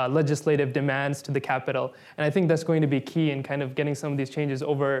legislative demands to the Capitol. And I think that's going to be key in kind of getting some of these changes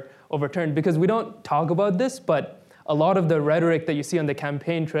overturned, because we don't talk about this, but a lot of the rhetoric that you see on the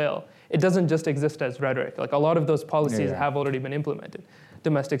campaign trail, it doesn't just exist as rhetoric. Like a lot of those policies have already been implemented.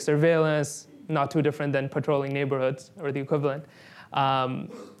 Domestic surveillance, not too different than patrolling neighborhoods or the equivalent.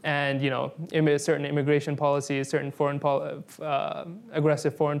 And certain immigration policies, certain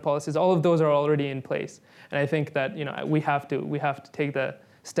aggressive foreign policies, all of those are already in place. And I think that we have to take the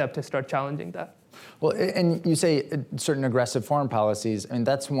step to start challenging that. Well, and you say certain aggressive foreign policies, and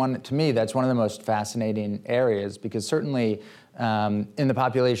that's one of the most fascinating areas, because certainly in the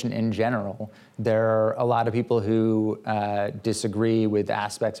population in general, there are a lot of people who disagree with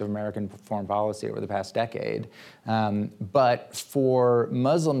aspects of American foreign policy over the past decade. But for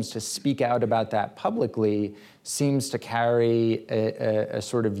Muslims to speak out about that publicly seems to carry a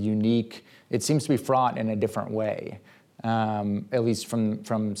sort of unique, it seems to be fraught in a different way. At least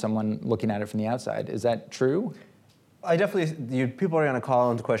from someone looking at it from the outside. Is that true? I definitely, people are going to call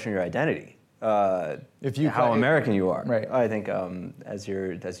into question your identity. If you how American you are. Right. I think as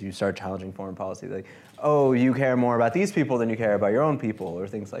you start challenging foreign policy, like, oh, you care more about these people than you care about your own people, or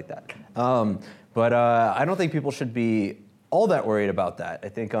things like that. But I don't think people should be all that worried about that. I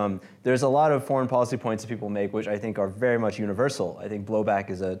think there's a lot of foreign policy points that people make, which I think are very much universal. I think blowback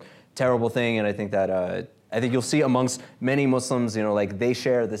is a terrible thing, and I think that I think you'll see amongst many Muslims, they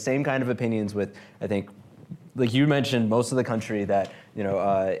share the same kind of opinions with, I think, like you mentioned, most of the country that,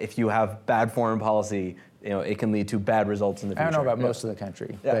 if you have bad foreign policy, it can lead to bad results in the future. I don't know about most of the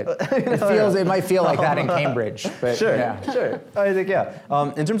country, but it might feel like that in Cambridge. But sure, yeah. Sure. I think,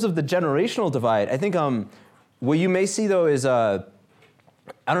 yeah. In terms of the generational divide, I think what you may see, though, is, I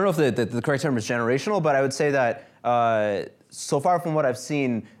don't know if the correct term is generational, but I would say that so far from what I've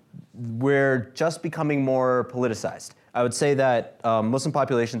seen, we're just becoming more politicized. I would say that Muslim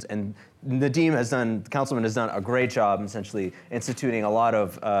populations, and the councilman has done a great job essentially instituting a lot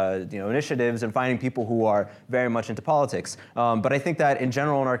of initiatives and finding people who are very much into politics. But I think that in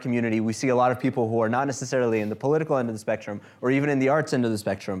general in our community, we see a lot of people who are not necessarily in the political end of the spectrum or even in the arts end of the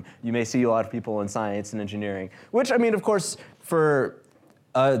spectrum. You may see a lot of people in science and engineering, which, I mean, of course,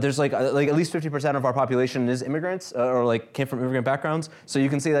 there's like at least 50% of our population is immigrants or came from immigrant backgrounds. So you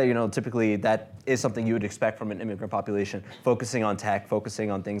can see that typically that is something you would expect from an immigrant population, focusing on tech,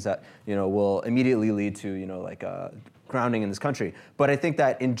 focusing on things that will immediately lead to grounding in this country. But I think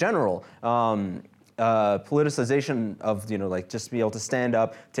that in general, politicization of just be able to stand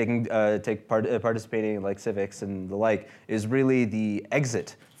up, participating in civics and the like is really the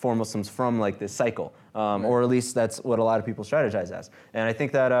exit for Muslims from this cycle. Or at least that's what a lot of people strategize as. And I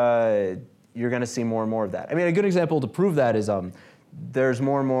think that you're going to see more and more of that. I mean, a good example to prove that is there's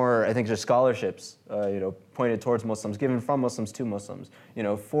more and more, I think, just scholarships, pointed towards Muslims, given from Muslims to Muslims. You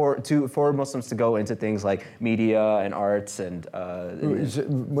know, for Muslims to go into things like media and arts and.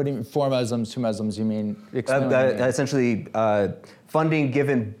 What do you mean, for Muslims to Muslims? You mean essentially funding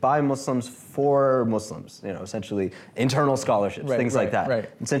given by Muslims for Muslims. You know, essentially internal scholarships, things like that. Right.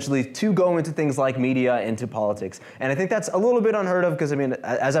 Essentially to go into things like media, into politics, and I think that's a little bit unheard of because I mean,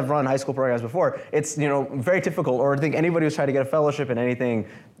 as I've run high school programs before, it's very difficult. Or I think anybody who's trying to get a fellowship in anything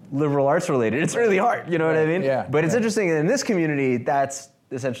liberal arts related, it's really hard. You know what I mean? Yeah. But it's interesting in this community that's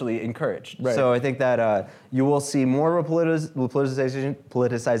essentially encouraged. Right. So I think that you will see more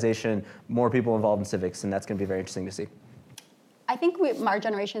politicization, more people involved in civics, and that's going to be very interesting to see. I think our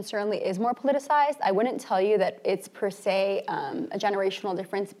generation certainly is more politicized. I wouldn't tell you that it's per se a generational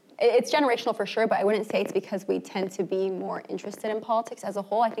difference. It's generational for sure, but I wouldn't say it's because we tend to be more interested in politics as a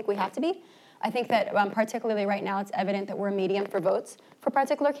whole. I think we have to be. I think that particularly right now, it's evident that we're a medium for votes for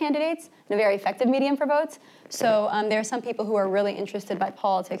particular candidates, and a very effective medium for votes. So there are some people who are really interested by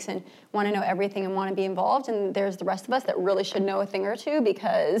politics and want to know everything and want to be involved, and there's the rest of us that really should know a thing or two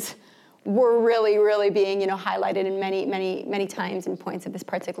because we're really, really being, highlighted in many, many, many times in points of this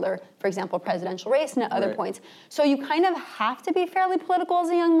particular, for example, presidential race and other points. So you kind of have to be fairly political as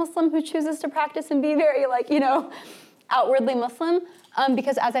a young Muslim who chooses to practice and be very, outwardly Muslim.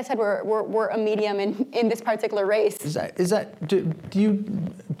 Because as I said, we're a medium in this particular race. Do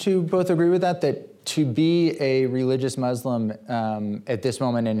you two both agree with that to be a religious Muslim at this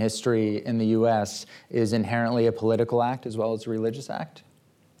moment in history in the U.S. is inherently a political act as well as a religious act?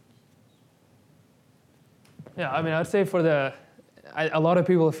 Yeah, I mean, I'd say a lot of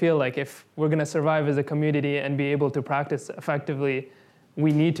people feel like if we're going to survive as a community and be able to practice effectively,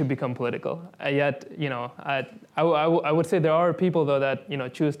 we need to become political. Yet, I would say there are people though that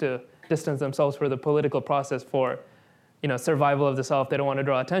choose to distance themselves from the political process for, survival of the self. They don't want to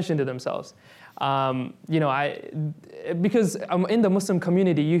draw attention to themselves. Because I'm in the Muslim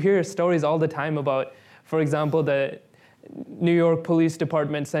community, you hear stories all the time about, for example, the New York Police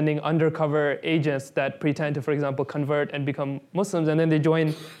Department sending undercover agents that pretend to, for example, convert and become Muslims, and then they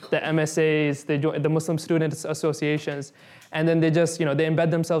join the MSAs, they join the Muslim Students Associations, and then they just, they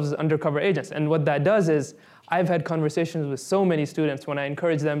embed themselves as undercover agents. And what that does is, I've had conversations with so many students when I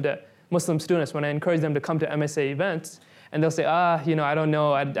encourage them to, Muslim students, when I encourage them to come to MSA events, and they'll say, I don't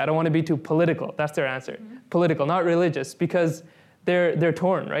know, I don't want to be too political. That's their answer. Mm-hmm. Political, not religious, because they're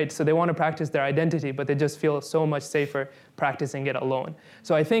torn, right? So they want to practice their identity, but they just feel so much safer practicing it alone.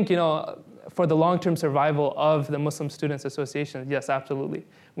 So I think, for the long-term survival of the Muslim Students Association, yes, absolutely.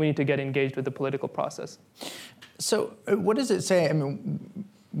 We need to get engaged with the political process. So what does it say? I mean,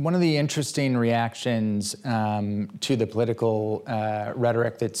 one of the interesting reactions to the political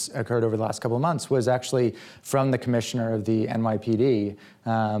rhetoric that's occurred over the last couple of months was actually from the commissioner of the NYPD,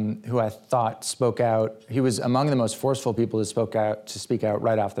 who I thought spoke out. He was among the most forceful people to speak out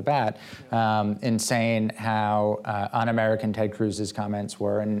right off the bat, in saying how un-American Ted Cruz's comments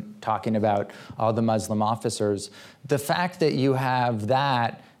were and talking about all the Muslim officers. The fact that you have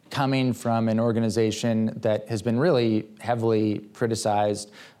that coming from an organization that has been really heavily criticized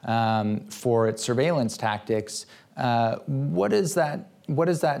for its surveillance tactics, what does that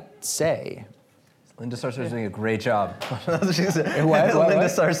say? Linda Sarsour is doing a great job. What? Linda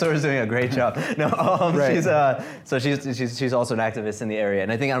Sarsour is doing a great job. No, right. She's also an activist in the area,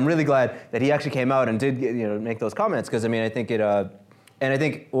 and I think I'm really glad that he actually came out and did make those comments because I think it. And I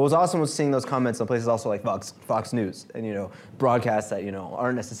think what was awesome was seeing those comments on places also like Fox News and broadcasts that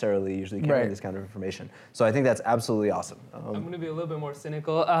aren't necessarily usually carrying this kind of information. So I think that's absolutely awesome. I'm going to be a little bit more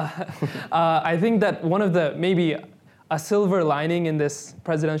cynical. I think that one of the maybe a silver lining in this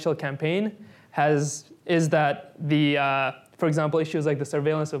presidential campaign is that the for example issues like the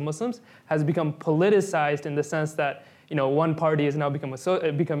surveillance of Muslims has become politicized in the sense that one party is now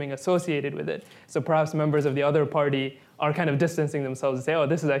becoming associated with it. So perhaps members of the other party are kind of distancing themselves and say, oh,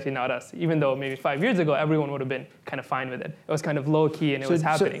 this is actually not us. Even though maybe 5 years ago, everyone would have been kind of fine with it. It was kind of low key and it was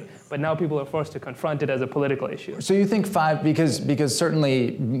happening. But now people are forced to confront it as a political issue. So you think because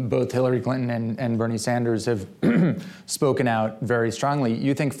certainly both Hillary Clinton and Bernie Sanders have spoken out very strongly.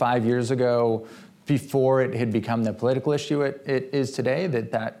 You think 5 years ago, before it had become the political issue it is today,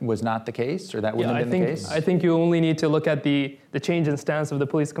 that was not the case, or that wouldn't have been the case? I think you only need to look at the change in stance of the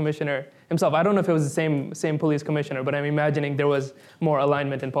police commissioner himself. I don't know if it was the same police commissioner, but I'm imagining there was more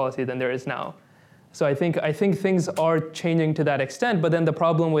alignment in policy than there is now. So I think things are changing to that extent, but then the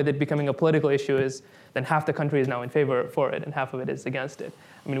problem with it becoming a political issue is then half the country is now in favor for it and half of it is against it.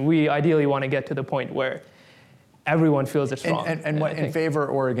 I mean, we ideally want to get to the point where everyone feels it's wrong. And what, in favor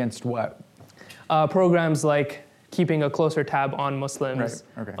or against what? Programs like keeping a closer tab on Muslims,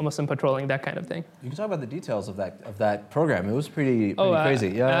 Muslim patrolling, that kind of thing. You can talk about the details of that program. It was pretty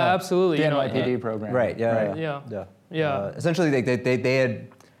crazy. Absolutely. The NYPD program. Right. Essentially, they'd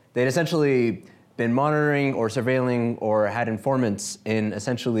essentially been monitoring or surveilling or had informants in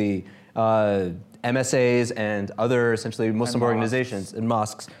essentially MSAs and other essentially Muslim organizations and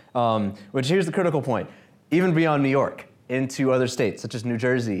mosques. Which here's the critical point: even beyond New York, into other states such as New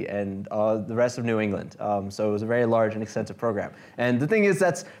Jersey and the rest of New England. So it was a very large and extensive program. And the thing is,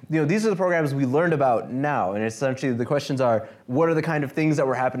 these are the programs we learned about now. And essentially, the questions are: what are the kind of things that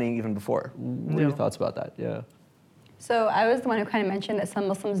were happening even before? What are your thoughts about that? Yeah. So I was the one who kind of mentioned that some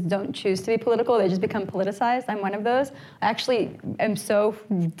Muslims don't choose to be political, they just become politicized. I'm one of those. I actually am so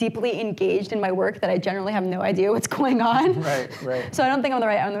deeply engaged in my work that I generally have no idea what's going on. Right. So I don't think I'm the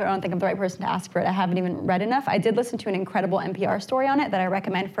right person to ask for it. I haven't even read enough. I did listen to an incredible NPR story on it that I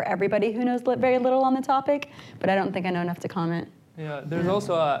recommend for everybody who knows very little on the topic, but I don't think I know enough to comment. Yeah, there's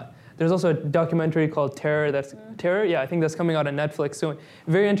also a documentary called Terror. Terror. Yeah, I think that's coming out on Netflix soon.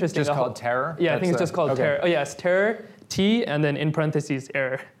 Very interesting. Just called Terror? Yeah, I think it's just called Terror. Oh yes, Terror. T and then in parentheses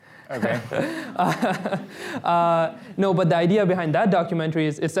error. Okay. No, but the idea behind that documentary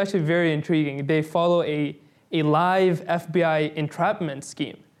is it's actually very intriguing. They follow a live FBI entrapment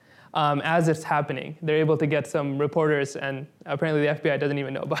scheme as it's happening. They're able to get some reporters, and apparently the FBI doesn't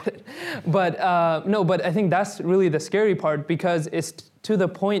even know about it. But I think that's really the scary part, because it's to the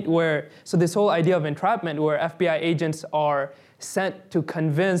point where, so this whole idea of entrapment, where FBI agents are sent to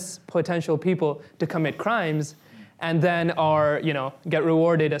convince potential people to commit crimes, and then get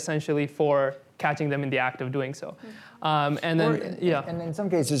rewarded essentially for catching them in the act of doing so. And in some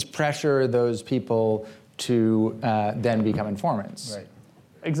cases pressure those people to then become informants. Right.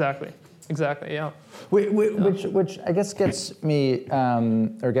 Exactly, yeah. Which I guess gets me,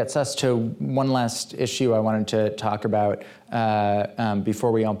 or gets us to one last issue I wanted to talk about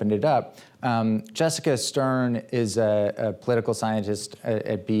before we opened it up. Jessica Stern is a political scientist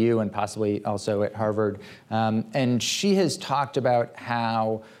at BU and possibly also at Harvard. And she has talked about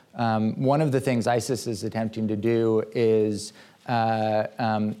how one of the things ISIS is attempting to do is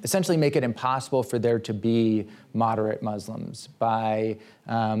essentially make it impossible for there to be moderate Muslims by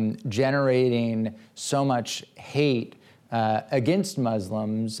generating so much hate against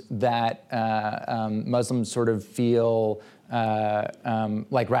Muslims that Muslims sort of feel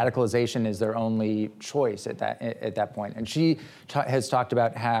like radicalization is their only choice at that point. And she has talked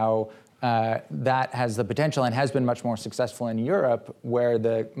about how that has the potential and has been much more successful in Europe, where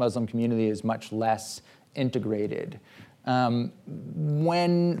the Muslim community is much less integrated.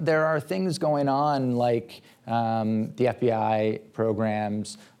 When there are things going on like the FBI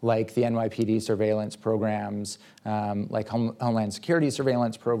programs, like the NYPD surveillance programs, like Homeland Security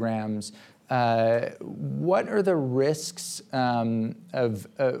surveillance programs, what are the risks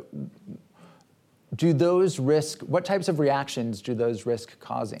what types of reactions do those risk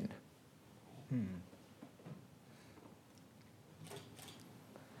causing?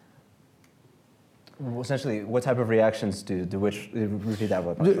 Essentially, what type of reactions do which repeat that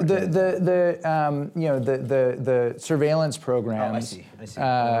one? The surveillance programs. Oh, I see.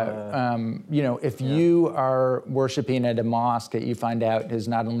 If you are worshiping at a mosque that you find out has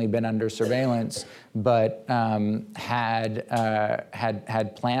not only been under surveillance but had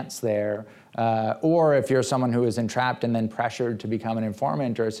plants there, or if you're someone who is entrapped and then pressured to become an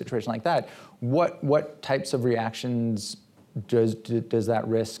informant or a situation like that, what types of reactions does that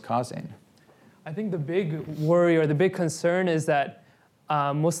risk causing? I think the big worry or the big concern is that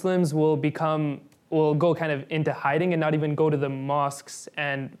Muslims will go kind of into hiding and not even go to the mosques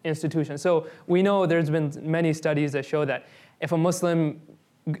and institutions. So we know there's been many studies that show that if a Muslim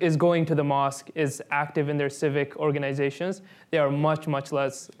is going to the mosque, is active in their civic organizations, they are much, much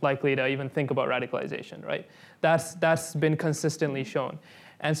less likely to even think about radicalization, right? That's been consistently shown.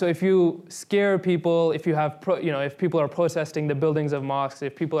 And so if you scare people, if people are protesting the buildings of mosques,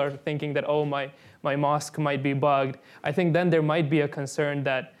 if people are thinking that, oh, my mosque might be bugged, I think then there might be a concern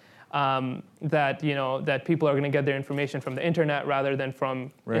that people are going to get their information from the internet rather than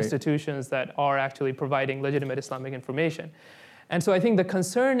from institutions that are actually providing legitimate Islamic information. And so I think the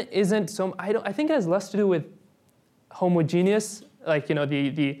concern isn't I think it has less to do with homogeneous, like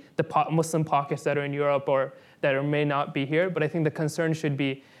the Muslim pockets that are in Europe or that may not be here, but I think the concern should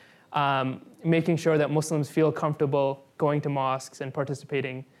be making sure that Muslims feel comfortable going to mosques and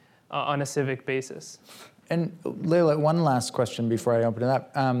participating on a civic basis. And Layla, one last question before I open it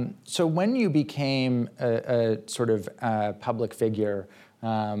up. So when you became a sort of public figure,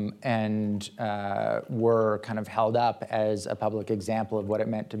 and were kind of held up as a public example of what it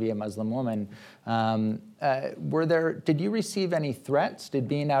meant to be a Muslim woman. Did you receive any threats? Did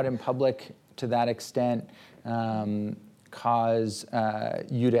being out in public to that extent cause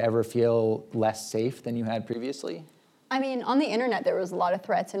you to ever feel less safe than you had previously? I mean, on the internet, there was a lot of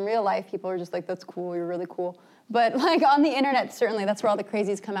threats. In real life, people are just like, that's cool, you're really cool. But like on the internet, certainly, that's where all the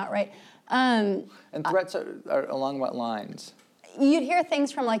crazies come out, right? And threats are along what lines? You'd hear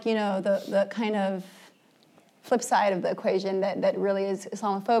things from like, the kind of flip side of the equation that really is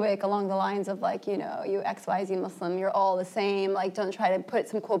Islamophobic, along the lines of like, you XYZ Muslim, you're all the same, like don't try to put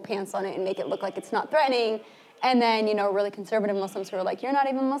some cool pants on it and make it look like it's not threatening. And then, really conservative Muslims who are like, you're not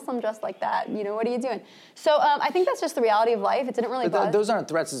even Muslim dressed like that. What are you doing? So I think that's just the reality of life. It didn't really bother. Those aren't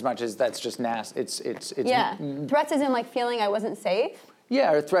threats as much as that's just nasty. It's threats as in like feeling I wasn't safe.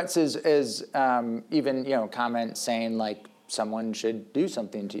 Yeah, or threats is even comments saying like someone should do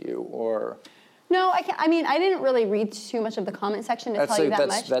something to you or. No, I can't. I mean, I didn't really read too much of the comment section to tell you that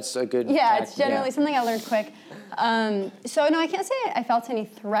much. That's a good. Yeah, it's generally something I learned quick. So no, I can't say I felt any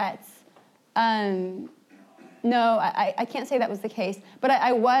threats. No, I can't say that was the case, but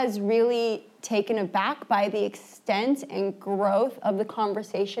I was really taken aback by the extent and growth of the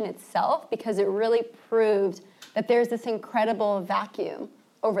conversation itself, because it really proved that there's this incredible vacuum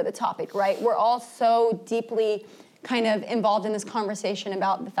over the topic, right? We're all so deeply kind of involved in this conversation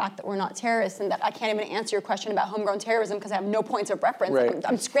about the fact that we're not terrorists, and that I can't even answer your question about homegrown terrorism because I have no points of reference. Right.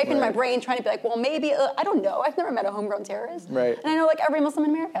 I'm scraping my brain trying to be like, well, maybe, I don't know. I've never met a homegrown terrorist. Right. And I know like every Muslim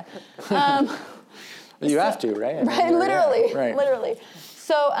in America. You have to, right? Right, literally, yeah, right. literally.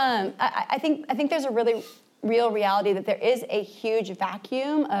 So I think there's a really real reality that there is a huge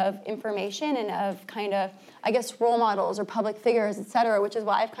vacuum of information and of kind of, I guess, role models or public figures, et cetera, which is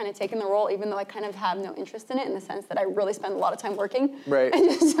why I've kind of taken the role, even though I kind of have no interest in it, in the sense that I really spend a lot of time working. Right.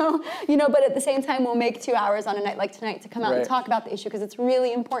 So, but at the same time, we'll make 2 hours on a night like tonight to come out and talk about the issue, because it's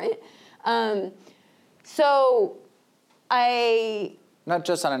really important. So I... Not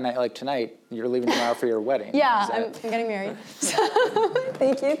just on a night like tonight, you're leaving tomorrow for your wedding. Yeah, I'm getting married. So,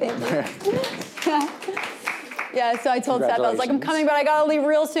 thank you. Yeah, so I told Seth, I was like, I'm coming, but I gotta leave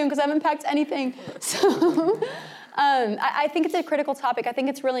real soon because I haven't packed anything. So I think it's a critical topic. I think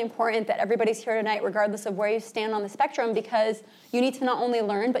it's really important that everybody's here tonight, regardless of where you stand on the spectrum, because you need to not only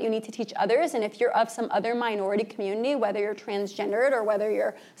learn, but you need to teach others. And if you're of some other minority community, whether you're transgendered or whether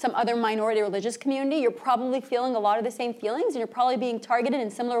you're some other minority religious community, you're probably feeling a lot of the same feelings, and you're probably being targeted in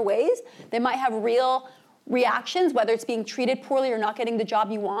similar ways. They might have real reactions, whether it's being treated poorly or not getting the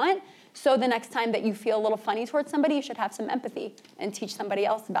job you want. So the next time that you feel a little funny towards somebody, you should have some empathy and teach somebody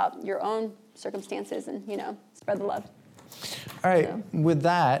else about your own circumstances and, spread the love. All right, with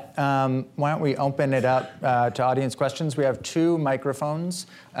that, why don't we open it up to audience questions? We have 2 microphones.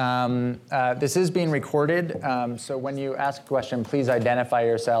 This is being recorded, so when you ask a question, please identify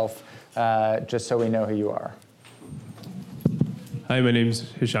yourself just so we know who you are. Hi, my name's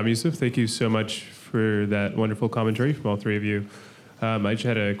Hisham Yusuf. Thank you so much for that wonderful commentary from all 3 of you. I just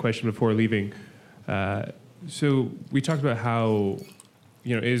had a question before leaving. So we talked about how,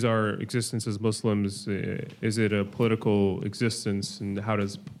 is our existence as Muslims, is it a political existence, and how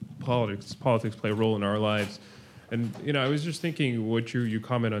does politics play a role in our lives? And, I was just thinking what you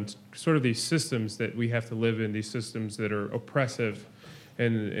comment on sort of these systems that we have to live in, these systems that are oppressive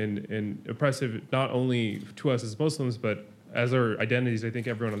and oppressive not only to us as Muslims, but as our identities. I think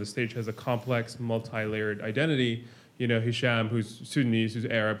everyone on the stage has a complex, multi-layered identity. Hisham, who's Sudanese, who's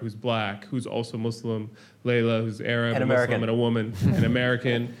Arab, who's black, who's also Muslim, Layla, who's Arab, and Muslim, and a woman, and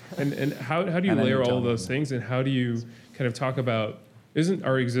American. And how do you layer all of those things, and how do you kind of talk about, isn't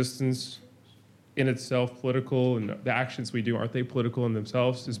our existence in itself political, and the actions we do, aren't they political in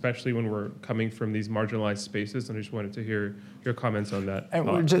themselves, especially when we're coming from these marginalized spaces? And I just wanted to hear your comments on that.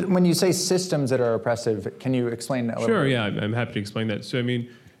 And when you say systems that are oppressive, can you explain that a little bit? Sure, yeah, I'm happy to explain that. So,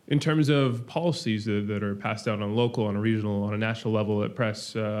 in terms of policies that are passed out on a local, on a regional, on a national level that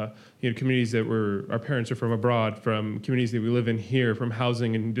press communities that our parents are from abroad, from communities that we live in here, from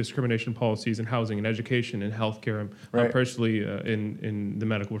housing and discrimination policies and housing and education and healthcare. I'm personally in the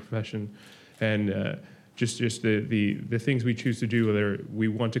medical profession, and just the things we choose to do, whether we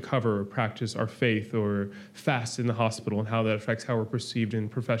want to cover or practice our faith or fast in the hospital, and how that affects how we're perceived in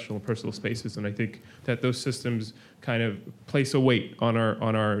professional and personal spaces. And I think that those systems kind of place a weight on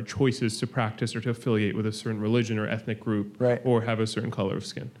our choices to practice or to affiliate with a certain religion or ethnic group, or have a certain color of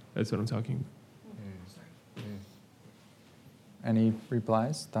skin. That's what I'm talking about. Any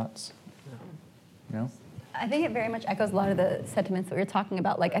replies, thoughts? No? I think it very much echoes a lot of the sentiments that we were talking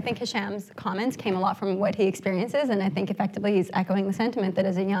about. Like, I think Hisham's comments came a lot from what he experiences, and I think effectively he's echoing the sentiment that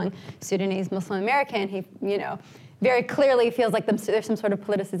as a young Sudanese Muslim American, he, very clearly feels like there's some sort of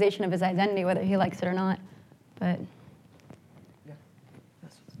politicization of his identity, whether he likes it or not. But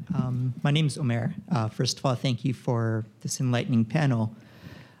my name is Omer. First of all, thank you for this enlightening panel.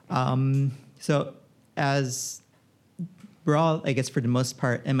 So as we're all, I guess for the most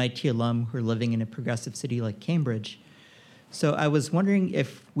part, MIT alum who are living in a progressive city like Cambridge. So I was wondering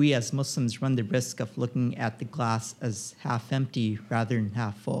if we as Muslims run the risk of looking at the glass as half empty rather than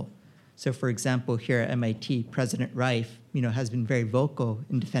half full. So for example, here at MIT, President Reif, has been very vocal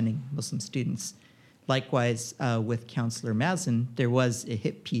in defending Muslim students. Likewise, with Councillor Mazen, there was a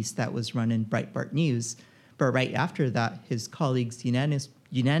hit piece that was run in Breitbart News, but right after that, his colleagues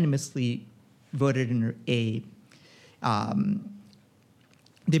unanimously voted in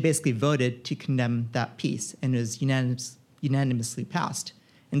they basically voted to condemn that piece, and it was unanimously passed.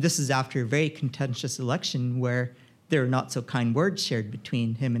 And this is after a very contentious election where there were not so kind words shared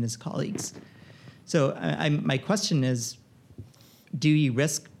between him and his colleagues. So my question is, do you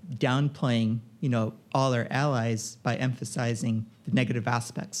risk downplaying, all our allies by emphasizing the negative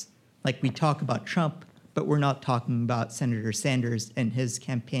aspects? Like, we talk about Trump, but we're not talking about Senator Sanders and his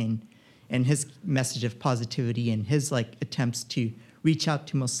campaign and his message of positivity and his attempts to reach out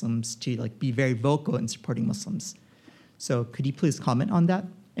to Muslims to be very vocal in supporting Muslims. So could you please comment on that?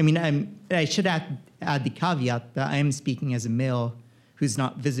 I mean, I should add the caveat that I am speaking as a male who's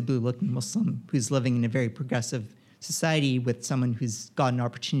not visibly looking Muslim, who's living in a very progressive society with someone who's gotten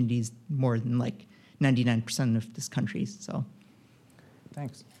opportunities more than 99% of this country. So,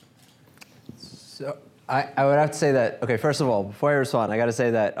 thanks. So I would have to say that, okay, first of all, before I respond, I got to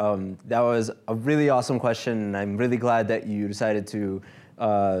say that that was a really awesome question, and I'm really glad that you decided to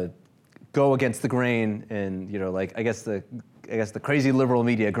go against the grain and, I guess the crazy liberal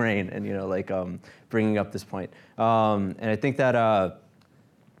media grain and, bringing up this point. And I think that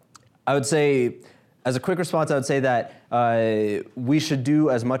I would say, as a quick response, I would say that we should do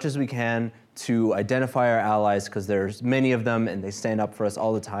as much as we can to identify our allies, because there's many of them and they stand up for us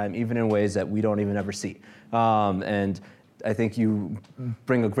all the time, even in ways that we don't even ever see. And I think you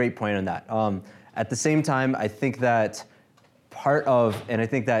bring a great point on that. At the same time, I think that I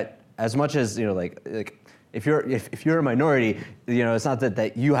think that as much as, if you're a minority, it's not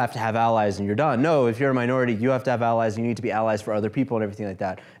that you have to have allies and you're done. No, if you're a minority, you have to have allies, and you need to be allies for other people and everything like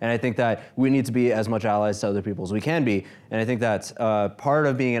that. And I think that we need to be as much allies to other people as we can be. And I think that part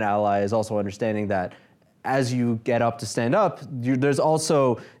of being an ally is also understanding that as you get up to stand up, there's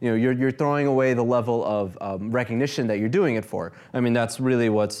also, you're throwing away the level of recognition that you're doing it for. I mean, that's really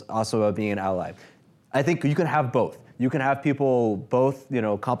what's also about being an ally. I think you can have both. You can have people both,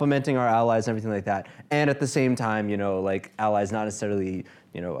 complimenting our allies and everything like that, and at the same time, allies not necessarily,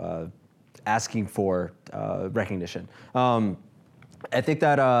 asking for recognition. I think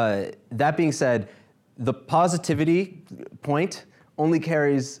that that being said, the positivity point only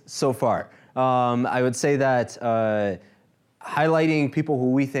carries so far. I would say that highlighting people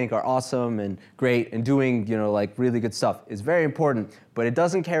who we think are awesome and great and doing, really good stuff is very important, but it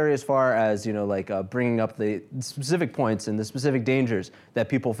doesn't carry as far as, bringing up the specific points and the specific dangers that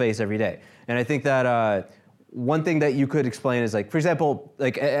people face every day. And I think that one thing that you could explain is, for example,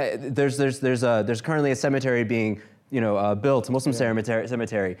 there's currently a cemetery being, built, a Muslim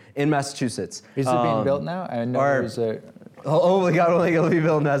cemetery in Massachusetts. Is it being built now? I know there's a... Hopefully, God willing, it'll be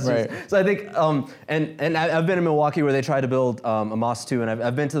built in Massachusetts. Right. So I think, and I've been in Milwaukee where they tried to build a mosque too, and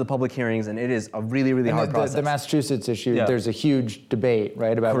I've been to the public hearings, and it is a really, really hard process. The Massachusetts issue, there's a huge debate,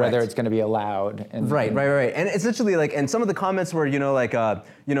 right, about Correct. whether it's going to be allowed. Right. And essentially, and some of the comments were, what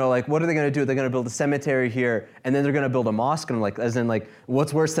are they going to do? They're going to build a cemetery here, and then they're going to build a mosque, and as in,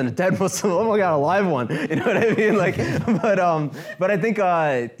 what's worse than a dead Muslim? Oh my God, a live one. You know what I mean? But I think,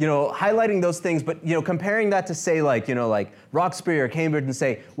 highlighting those things, but comparing that to say, Roxbury or Cambridge, and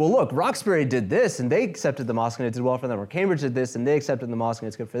say, well, look, Roxbury did this and they accepted the mosque and it did well for them, or Cambridge did this and they accepted the mosque and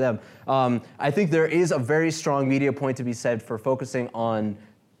it's good for them. I think there is a very strong media point to be said for focusing on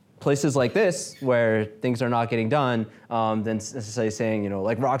places like this where things are not getting done than necessarily saying,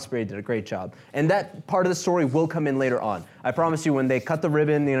 Roxbury did a great job. And that part of the story will come in later on. I promise you, when they cut the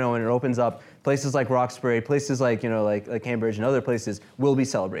ribbon, and it opens up, places like Roxbury, places like Cambridge and other places will be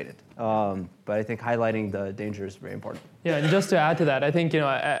celebrated. But I think highlighting the danger is very important. Yeah, and just to add to that, I think,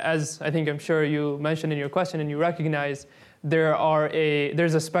 as I'm sure you mentioned in your question, and you recognize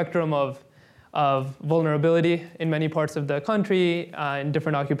there's a spectrum of vulnerability in many parts of the country. In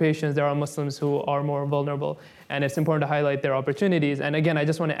different occupations, there are Muslims who are more vulnerable, and it's important to highlight their opportunities. And again, I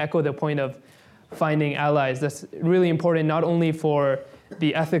just want to echo the point of finding allies. That's really important, not only for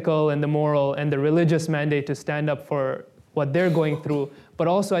the ethical and the moral and the religious mandate to stand up for what they're going through, but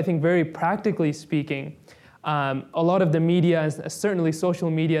also I think very practically speaking, a lot of the media, and certainly social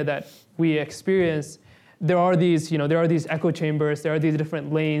media that we experience, there are these echo chambers, there are these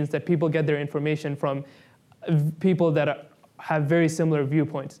different lanes that people get their information from people that have very similar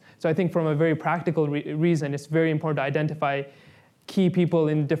viewpoints. So I think from a very practical reason, it's very important to identify key people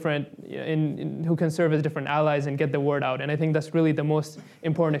in who can serve as different allies and get the word out. And I think that's really the most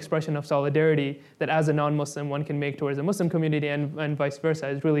important expression of solidarity that as a non-Muslim one can make towards the Muslim community and vice versa,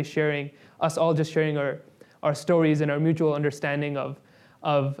 is really sharing our stories and our mutual understanding of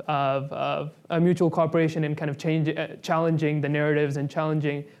a mutual cooperation and kind of challenging the narratives and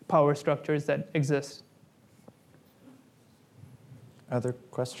challenging power structures that exist. Other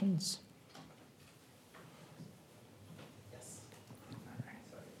questions?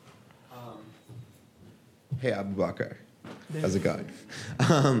 Hey, Abu Bakr. How's it going?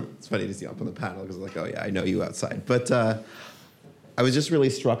 It's funny to see you up on the panel because I'm like, oh yeah, I know you outside. But I was just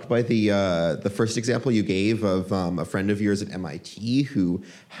really struck by the first example you gave of a friend of yours at MIT who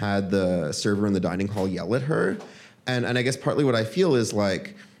had the server in the dining hall yell at her. And I guess partly what I feel is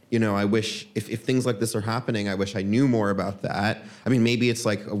like, I wish if things like this are happening, I wish I knew more about that. I mean, maybe it's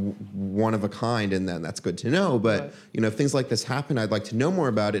like one of a kind, and then that's good to know. But if things like this happen, I'd like to know more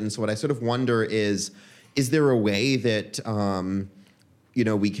about it. And so what I sort of wonder is there a way that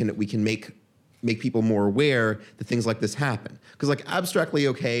we can make people more aware that things like this happen? Because like abstractly,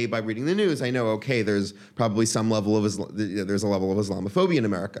 okay, by reading the news, I know, okay, there's probably some level of there's a level of Islamophobia in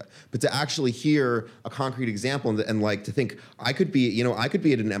America. But to actually hear a concrete example and like to think I could be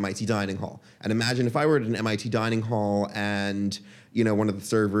at an MIT dining hall, and imagine if I were at an MIT dining hall and one of the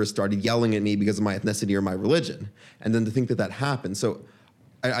servers started yelling at me because of my ethnicity or my religion, and then to think that happened. So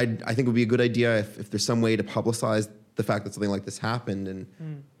I think it would be a good idea if there's some way to publicize the fact that something like this happened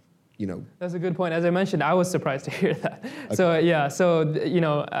and. That's a good point. As I mentioned, I was surprised to hear that. Okay.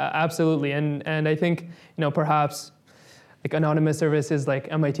 Absolutely. And I think, perhaps like anonymous services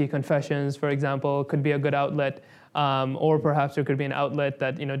like MIT Confessions, for example, could be a good outlet. Or perhaps there could be an outlet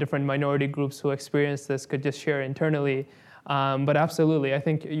that, different minority groups who experience this could just share internally. But absolutely, I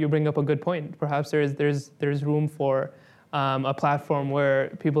think you bring up a good point. Perhaps there's room for a platform where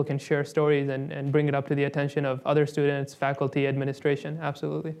people can share stories and bring it up to the attention of other students, faculty, administration.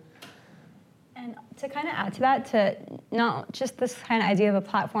 Absolutely. And to kind of add to that, to not just this kind of idea of a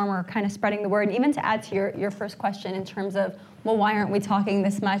platform or kind of spreading the word, and even to add to your first question in terms of, well, why aren't we talking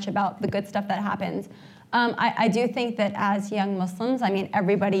this much about the good stuff that happens? I do think that as young Muslims, I mean,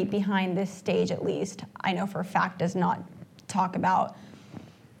 everybody behind this stage at least, I know for a fact does not talk about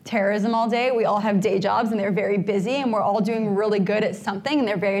terrorism all day. We all have day jobs and they're very busy and we're all doing really good at something and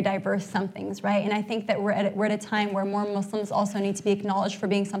they're very diverse somethings, right? And I think that we're at a time where more Muslims also need to be acknowledged for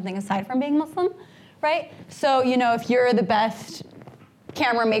being something aside from being Muslim, right? So, if you're the best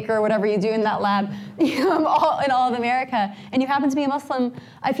camera maker or whatever you do in that lab in all of America, and you happen to be a Muslim,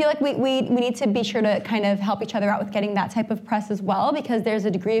 I feel like we need to be sure to kind of help each other out with getting that type of press as well, because there's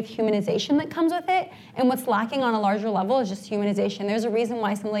a degree of humanization that comes with it, and what's lacking on a larger level is just humanization. There's a reason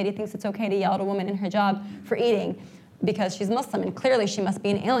why some lady thinks it's okay to yell at a woman in her job for eating, because she's Muslim, and clearly she must be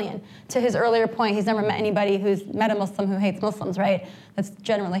an alien. To his earlier point, he's never met anybody who's met a Muslim who hates Muslims, right? That's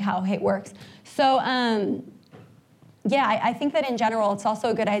generally how hate works. So, I think that in general, it's also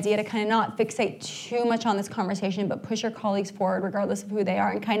a good idea to kind of not fixate too much on this conversation, but push your colleagues forward regardless of who they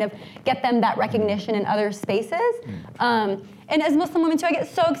are and kind of get them that recognition in other spaces. And as Muslim women too, I get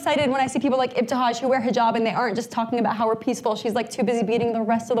so excited when I see people like Ibtihaj who wear hijab and they aren't just talking about how we're peaceful. She's like too busy beating the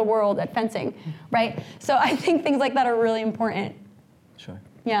rest of the world at fencing, right? So I think things like that are really important. Sure.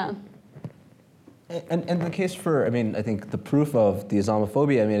 Yeah. And the case for, I think the proof of the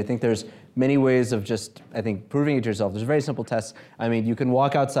Islamophobia, I think there's many ways of just, proving it to yourself. There's very simple tests. You can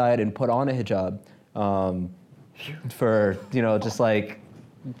walk outside and put on a hijab for, just like,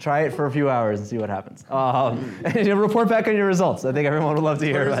 try it for a few hours and see what happens. And report back on your results. I think everyone would love to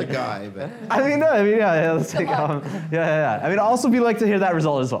hear about it. As a guy, but... Let's take, I'd also be like to hear that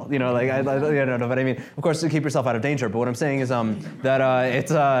result as well. But of course, to keep yourself out of danger. But what I'm saying is that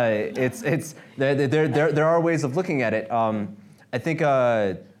there are ways of looking at it. I think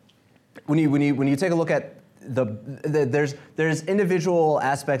when you take a look at there's individual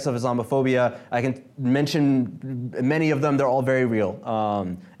aspects of Islamophobia. I can mention many of them. They're all very real.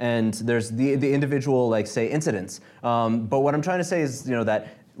 And there's the individual, like, say, incidents. But what I'm trying to say is, that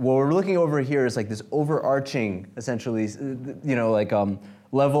what we're looking over here is like this overarching, essentially,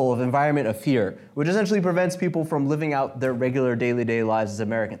 level of environment of fear, which essentially prevents people from living out their regular day-to-day lives as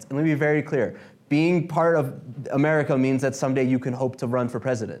Americans. And let me be very clear. being part of America means that someday you can hope to run for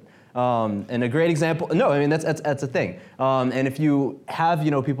president. And a great example, no, I mean, that's a thing. And if you have,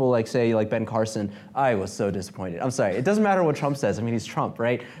 people like, say, like Ben Carson, I was so disappointed. I'm sorry, it doesn't matter what Trump says. I mean, he's Trump,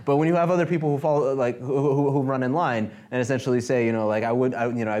 right? But when you have other people who follow, like, who run in line and essentially say, like, I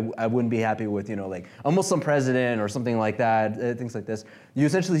wouldn't be happy with, like, a Muslim president or something like that, things like this, you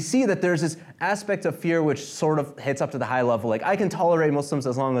essentially see that there's this aspect of fear which sort of hits up to the high level. Like, I can tolerate Muslims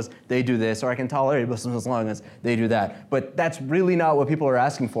as long as they do this, or I can tolerate Muslims as long as they do that. But that's really not what people are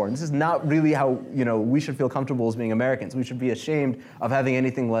asking for. And this is not really how we should feel comfortable as being Americans. We should be ashamed of having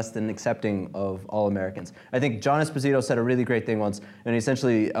anything less than accepting of all Americans. I think John Esposito said a really great thing once, and he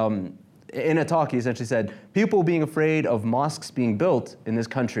essentially, in a talk, he essentially said, people being afraid of mosques being built in this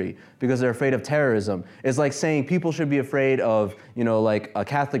country because they're afraid of terrorism is like saying people should be afraid of, like a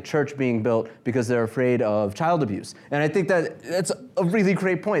Catholic church being built because they're afraid of child abuse. And I think that that's a really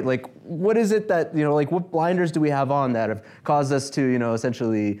great point. Like, what is it that, like, what blinders do we have on that have caused us to,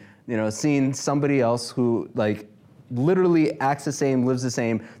 essentially, seeing somebody else who, like, literally acts the same, lives the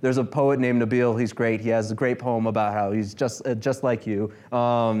same. There's a poet named Nabil. He's great. He has a great poem about how he's just like you,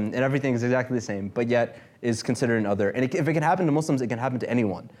 and everything is exactly the same, but yet is considered an other. And if it can happen to Muslims, it can happen to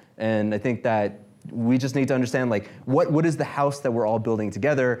anyone. And I think that we just need to understand, like, what is the house that we're all building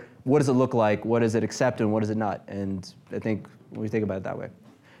together? What does it look like? What does it accept and what does it not? And I think we think about it that way.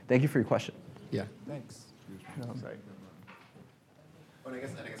 Thank you for your question. Yeah. Thanks. No, sorry. I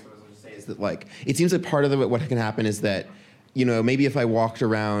guess what I was going to say is that, like, it seems that part of what can happen is that, maybe if I walked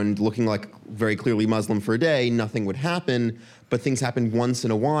around looking like very clearly Muslim for a day, nothing would happen, but things happen once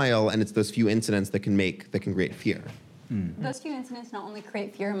in a while, and it's those few incidents that can create fear. Those few incidents not only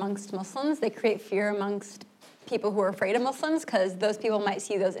create fear amongst Muslims, they create fear amongst people who are afraid of Muslims, because those people might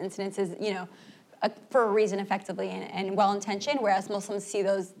see those incidents as, for a reason effectively and well-intentioned, whereas Muslims see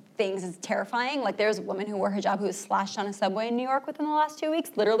those things as terrifying. Like, there's a woman who wore hijab who was slashed on a subway in New York within the last 2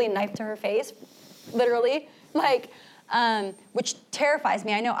 weeks, literally knifed to her face, literally, which terrifies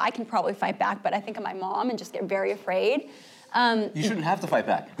me. I know I can probably fight back, but I think of my mom and just get very afraid. You shouldn't have to fight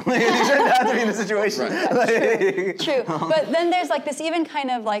back. You shouldn't have to be in a situation. Right. True. But then there's like this even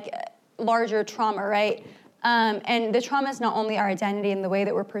kind of like larger trauma, right? And the trauma is not only our identity and the way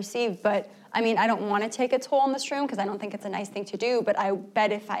that we're perceived, but I mean, I don't want to take a toll in this room because I don't think it's a nice thing to do, but I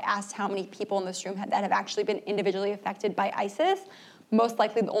bet if I asked how many people in this room that have actually been individually affected by ISIS, most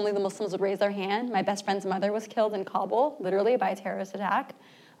likely only the Muslims would raise their hand. My best friend's mother was killed in Kabul, literally by a terrorist attack.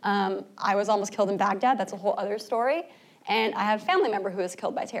 I was almost killed in Baghdad. That's a whole other story. And I have a family member who was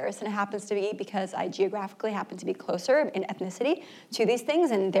killed by terrorists, and it happens to be because I geographically happen to be closer in ethnicity to these things,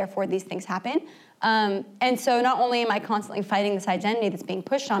 and therefore these things happen. And so not only am I constantly fighting this identity that's being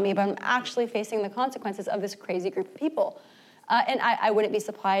pushed on me, but I'm actually facing the consequences of this crazy group of people. And I wouldn't be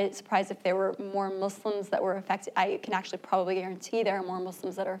surprised if there were more Muslims that were affected. I can actually probably guarantee there are more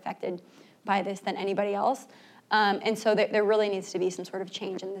Muslims that are affected by this than anybody else. And so there really needs to be some sort of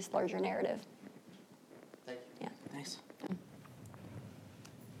change in this larger narrative. Thank you. Yeah. Nice.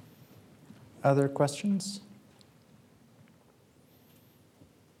 Other questions?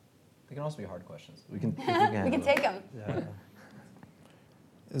 They can also be hard questions. We We can take them. Yeah.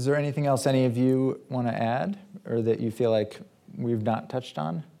 Is there anything else any of you want to add or that you feel like we've not touched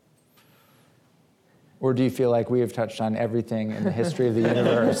on? Or do you feel like we have touched on everything in the history of the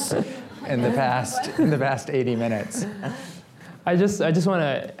universe in the past 80 minutes? I just want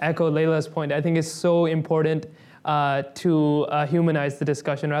to echo Layla's point. I think it's so important to humanize the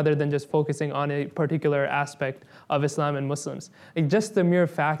discussion rather than just focusing on a particular aspect of Islam and Muslims. Like, just the mere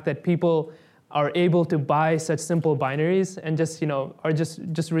fact that people are able to buy such simple binaries and just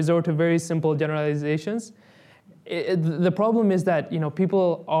resort to very simple generalizations. The problem is that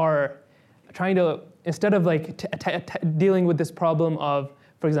people are trying to, instead of like dealing with this problem of,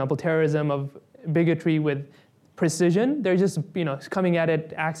 for example, terrorism, of bigotry with precision, they're just coming at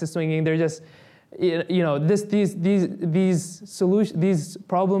it axis swinging. They're just these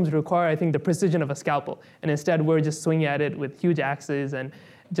problems require, I think, the precision of a scalpel, and instead we're just swinging at it with huge axes, and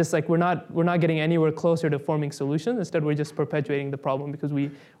just like we're not getting anywhere closer to forming solutions. Instead, we're just perpetuating the problem because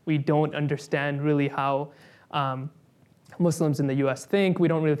we don't understand really how Muslims in the U.S. think. We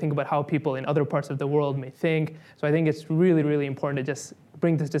don't really think about how people in other parts of the world may think. So I think it's really, really important to just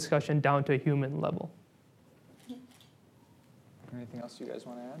bring this discussion down to a human level. Anything else you guys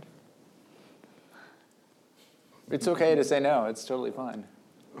want to add? It's okay to say no. It's totally fine.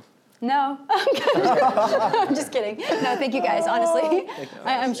 No, I'm just kidding. No, thank you guys, honestly.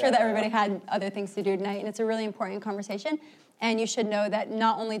 I'm sure that everybody had other things to do tonight, and it's a really important conversation. And you should know that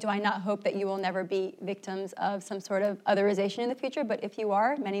not only do I not hope that you will never be victims of some sort of otherization in the future, but if you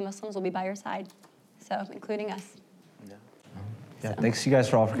are, many Muslims will be by your side, so including us. Yeah, thanks you guys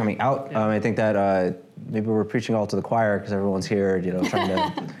for all for coming out. I think that maybe we're preaching all to the choir because everyone's here, trying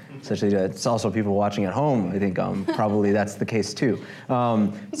to essentially, it's also people watching at home. I think probably that's the case too.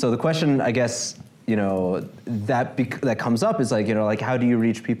 So the question, I guess, that comes up is like how do you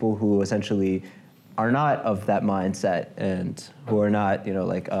reach people who essentially are not of that mindset and who are not,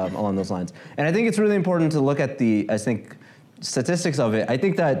 along those lines. And I think it's really important to look at statistics of it. I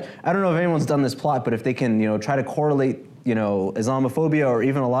think that, I don't know if anyone's done this plot, but if they can, try to correlate, Islamophobia or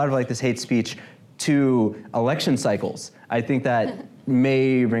even a lot of this hate speech to election cycles, I think that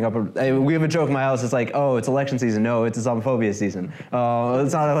may bring up we have a joke in my house. It's like, oh, it's election season. No, it's Islamophobia season.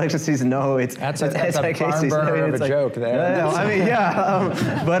 It's not election season. No, it's that's a barn burner of a joke there.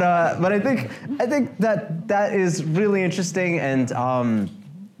 But I think that is really interesting, and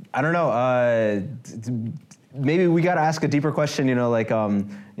I don't know. Maybe we got to ask a deeper question. Why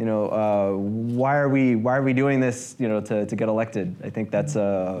are we doing this? To get elected. I think that's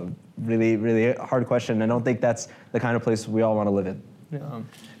a really, really hard question. I don't think that's the kind of place we all want to live in. Yeah.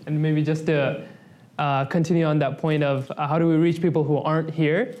 And maybe just to continue on that point of how do we reach people who aren't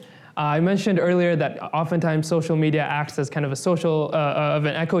here? I mentioned earlier that oftentimes social media acts as kind of a social, of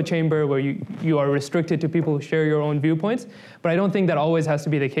an echo chamber where you are restricted to people who share your own viewpoints, but I don't think that always has to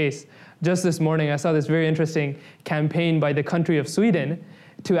be the case. Just this morning, I saw this very interesting campaign by the country of Sweden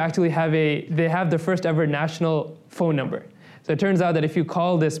to actually they have the first ever national phone number. So it turns out that if you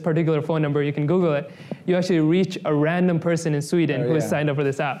call this particular phone number, you can Google it, you actually reach a random person in Sweden who has signed up for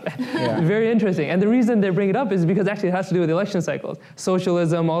this app. Very interesting. And the reason they bring it up is because actually it has to do with election cycles.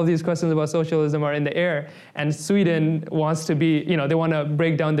 Socialism, all these questions about socialism are in the air. And Sweden wants to be, they want to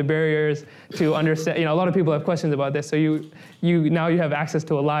break down the barriers to understand. A lot of people have questions about this. So now you have access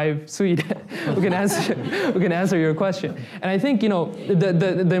to a live Swede who can answer your question. And I think,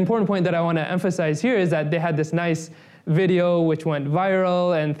 the important point that I want to emphasize here is that they had this nice video which went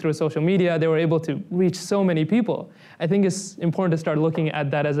viral, and through social media they were able to reach so many people. I think it's important to start looking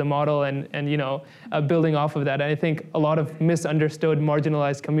at that as a model and building off of that. And I think a lot of misunderstood,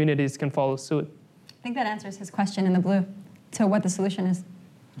 marginalized communities can follow suit. I think that answers his question in the blue to what the solution is.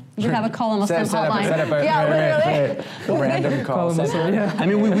 You should have a call a Muslim hotline. Literally. Random call. I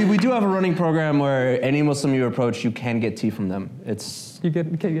mean, we do have a running program where any Muslim you approach, you can get tea from them. You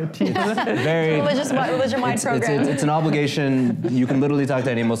can get tea from them. Very religion-wide program. It's an obligation. You can literally talk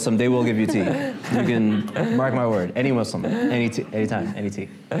to any Muslim. They will give you tea. You can mark my word. Any Muslim, any tea, anytime, any tea.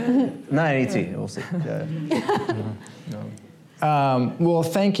 Not any tea. We'll see. Well,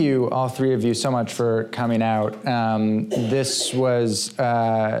 thank you, all three of you, so much for coming out. This was,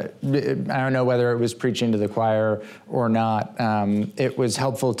 I don't know whether it was preaching to the choir or not. It was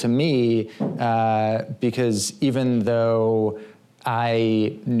helpful to me because even though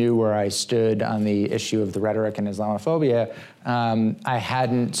I knew where I stood on the issue of the rhetoric and Islamophobia, I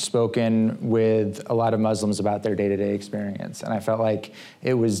hadn't spoken with a lot of Muslims about their day-to-day experience. And I felt like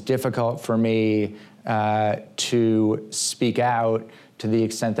it was difficult for me to speak out to the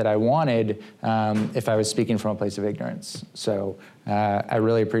extent that I wanted if I was speaking from a place of ignorance. So I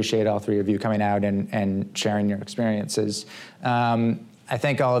really appreciate all three of you coming out and sharing your experiences. I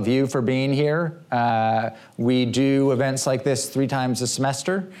thank all of you for being here. We do events like this 3 times a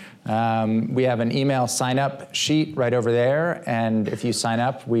semester. We have an email sign-up sheet right over there, and if you sign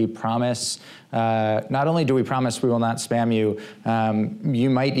up, we promise, not only do we promise we will not spam you, you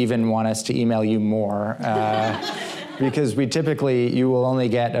might even want us to email you more, because you will only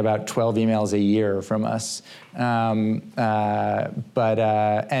get about 12 emails a year from us. And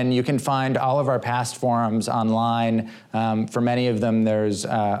you can find all of our past forums online. For many of them, there's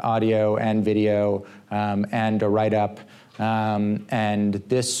audio and video and a write-up. And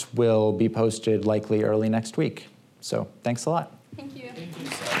this will be posted likely early next week. So thanks a lot. Thank you.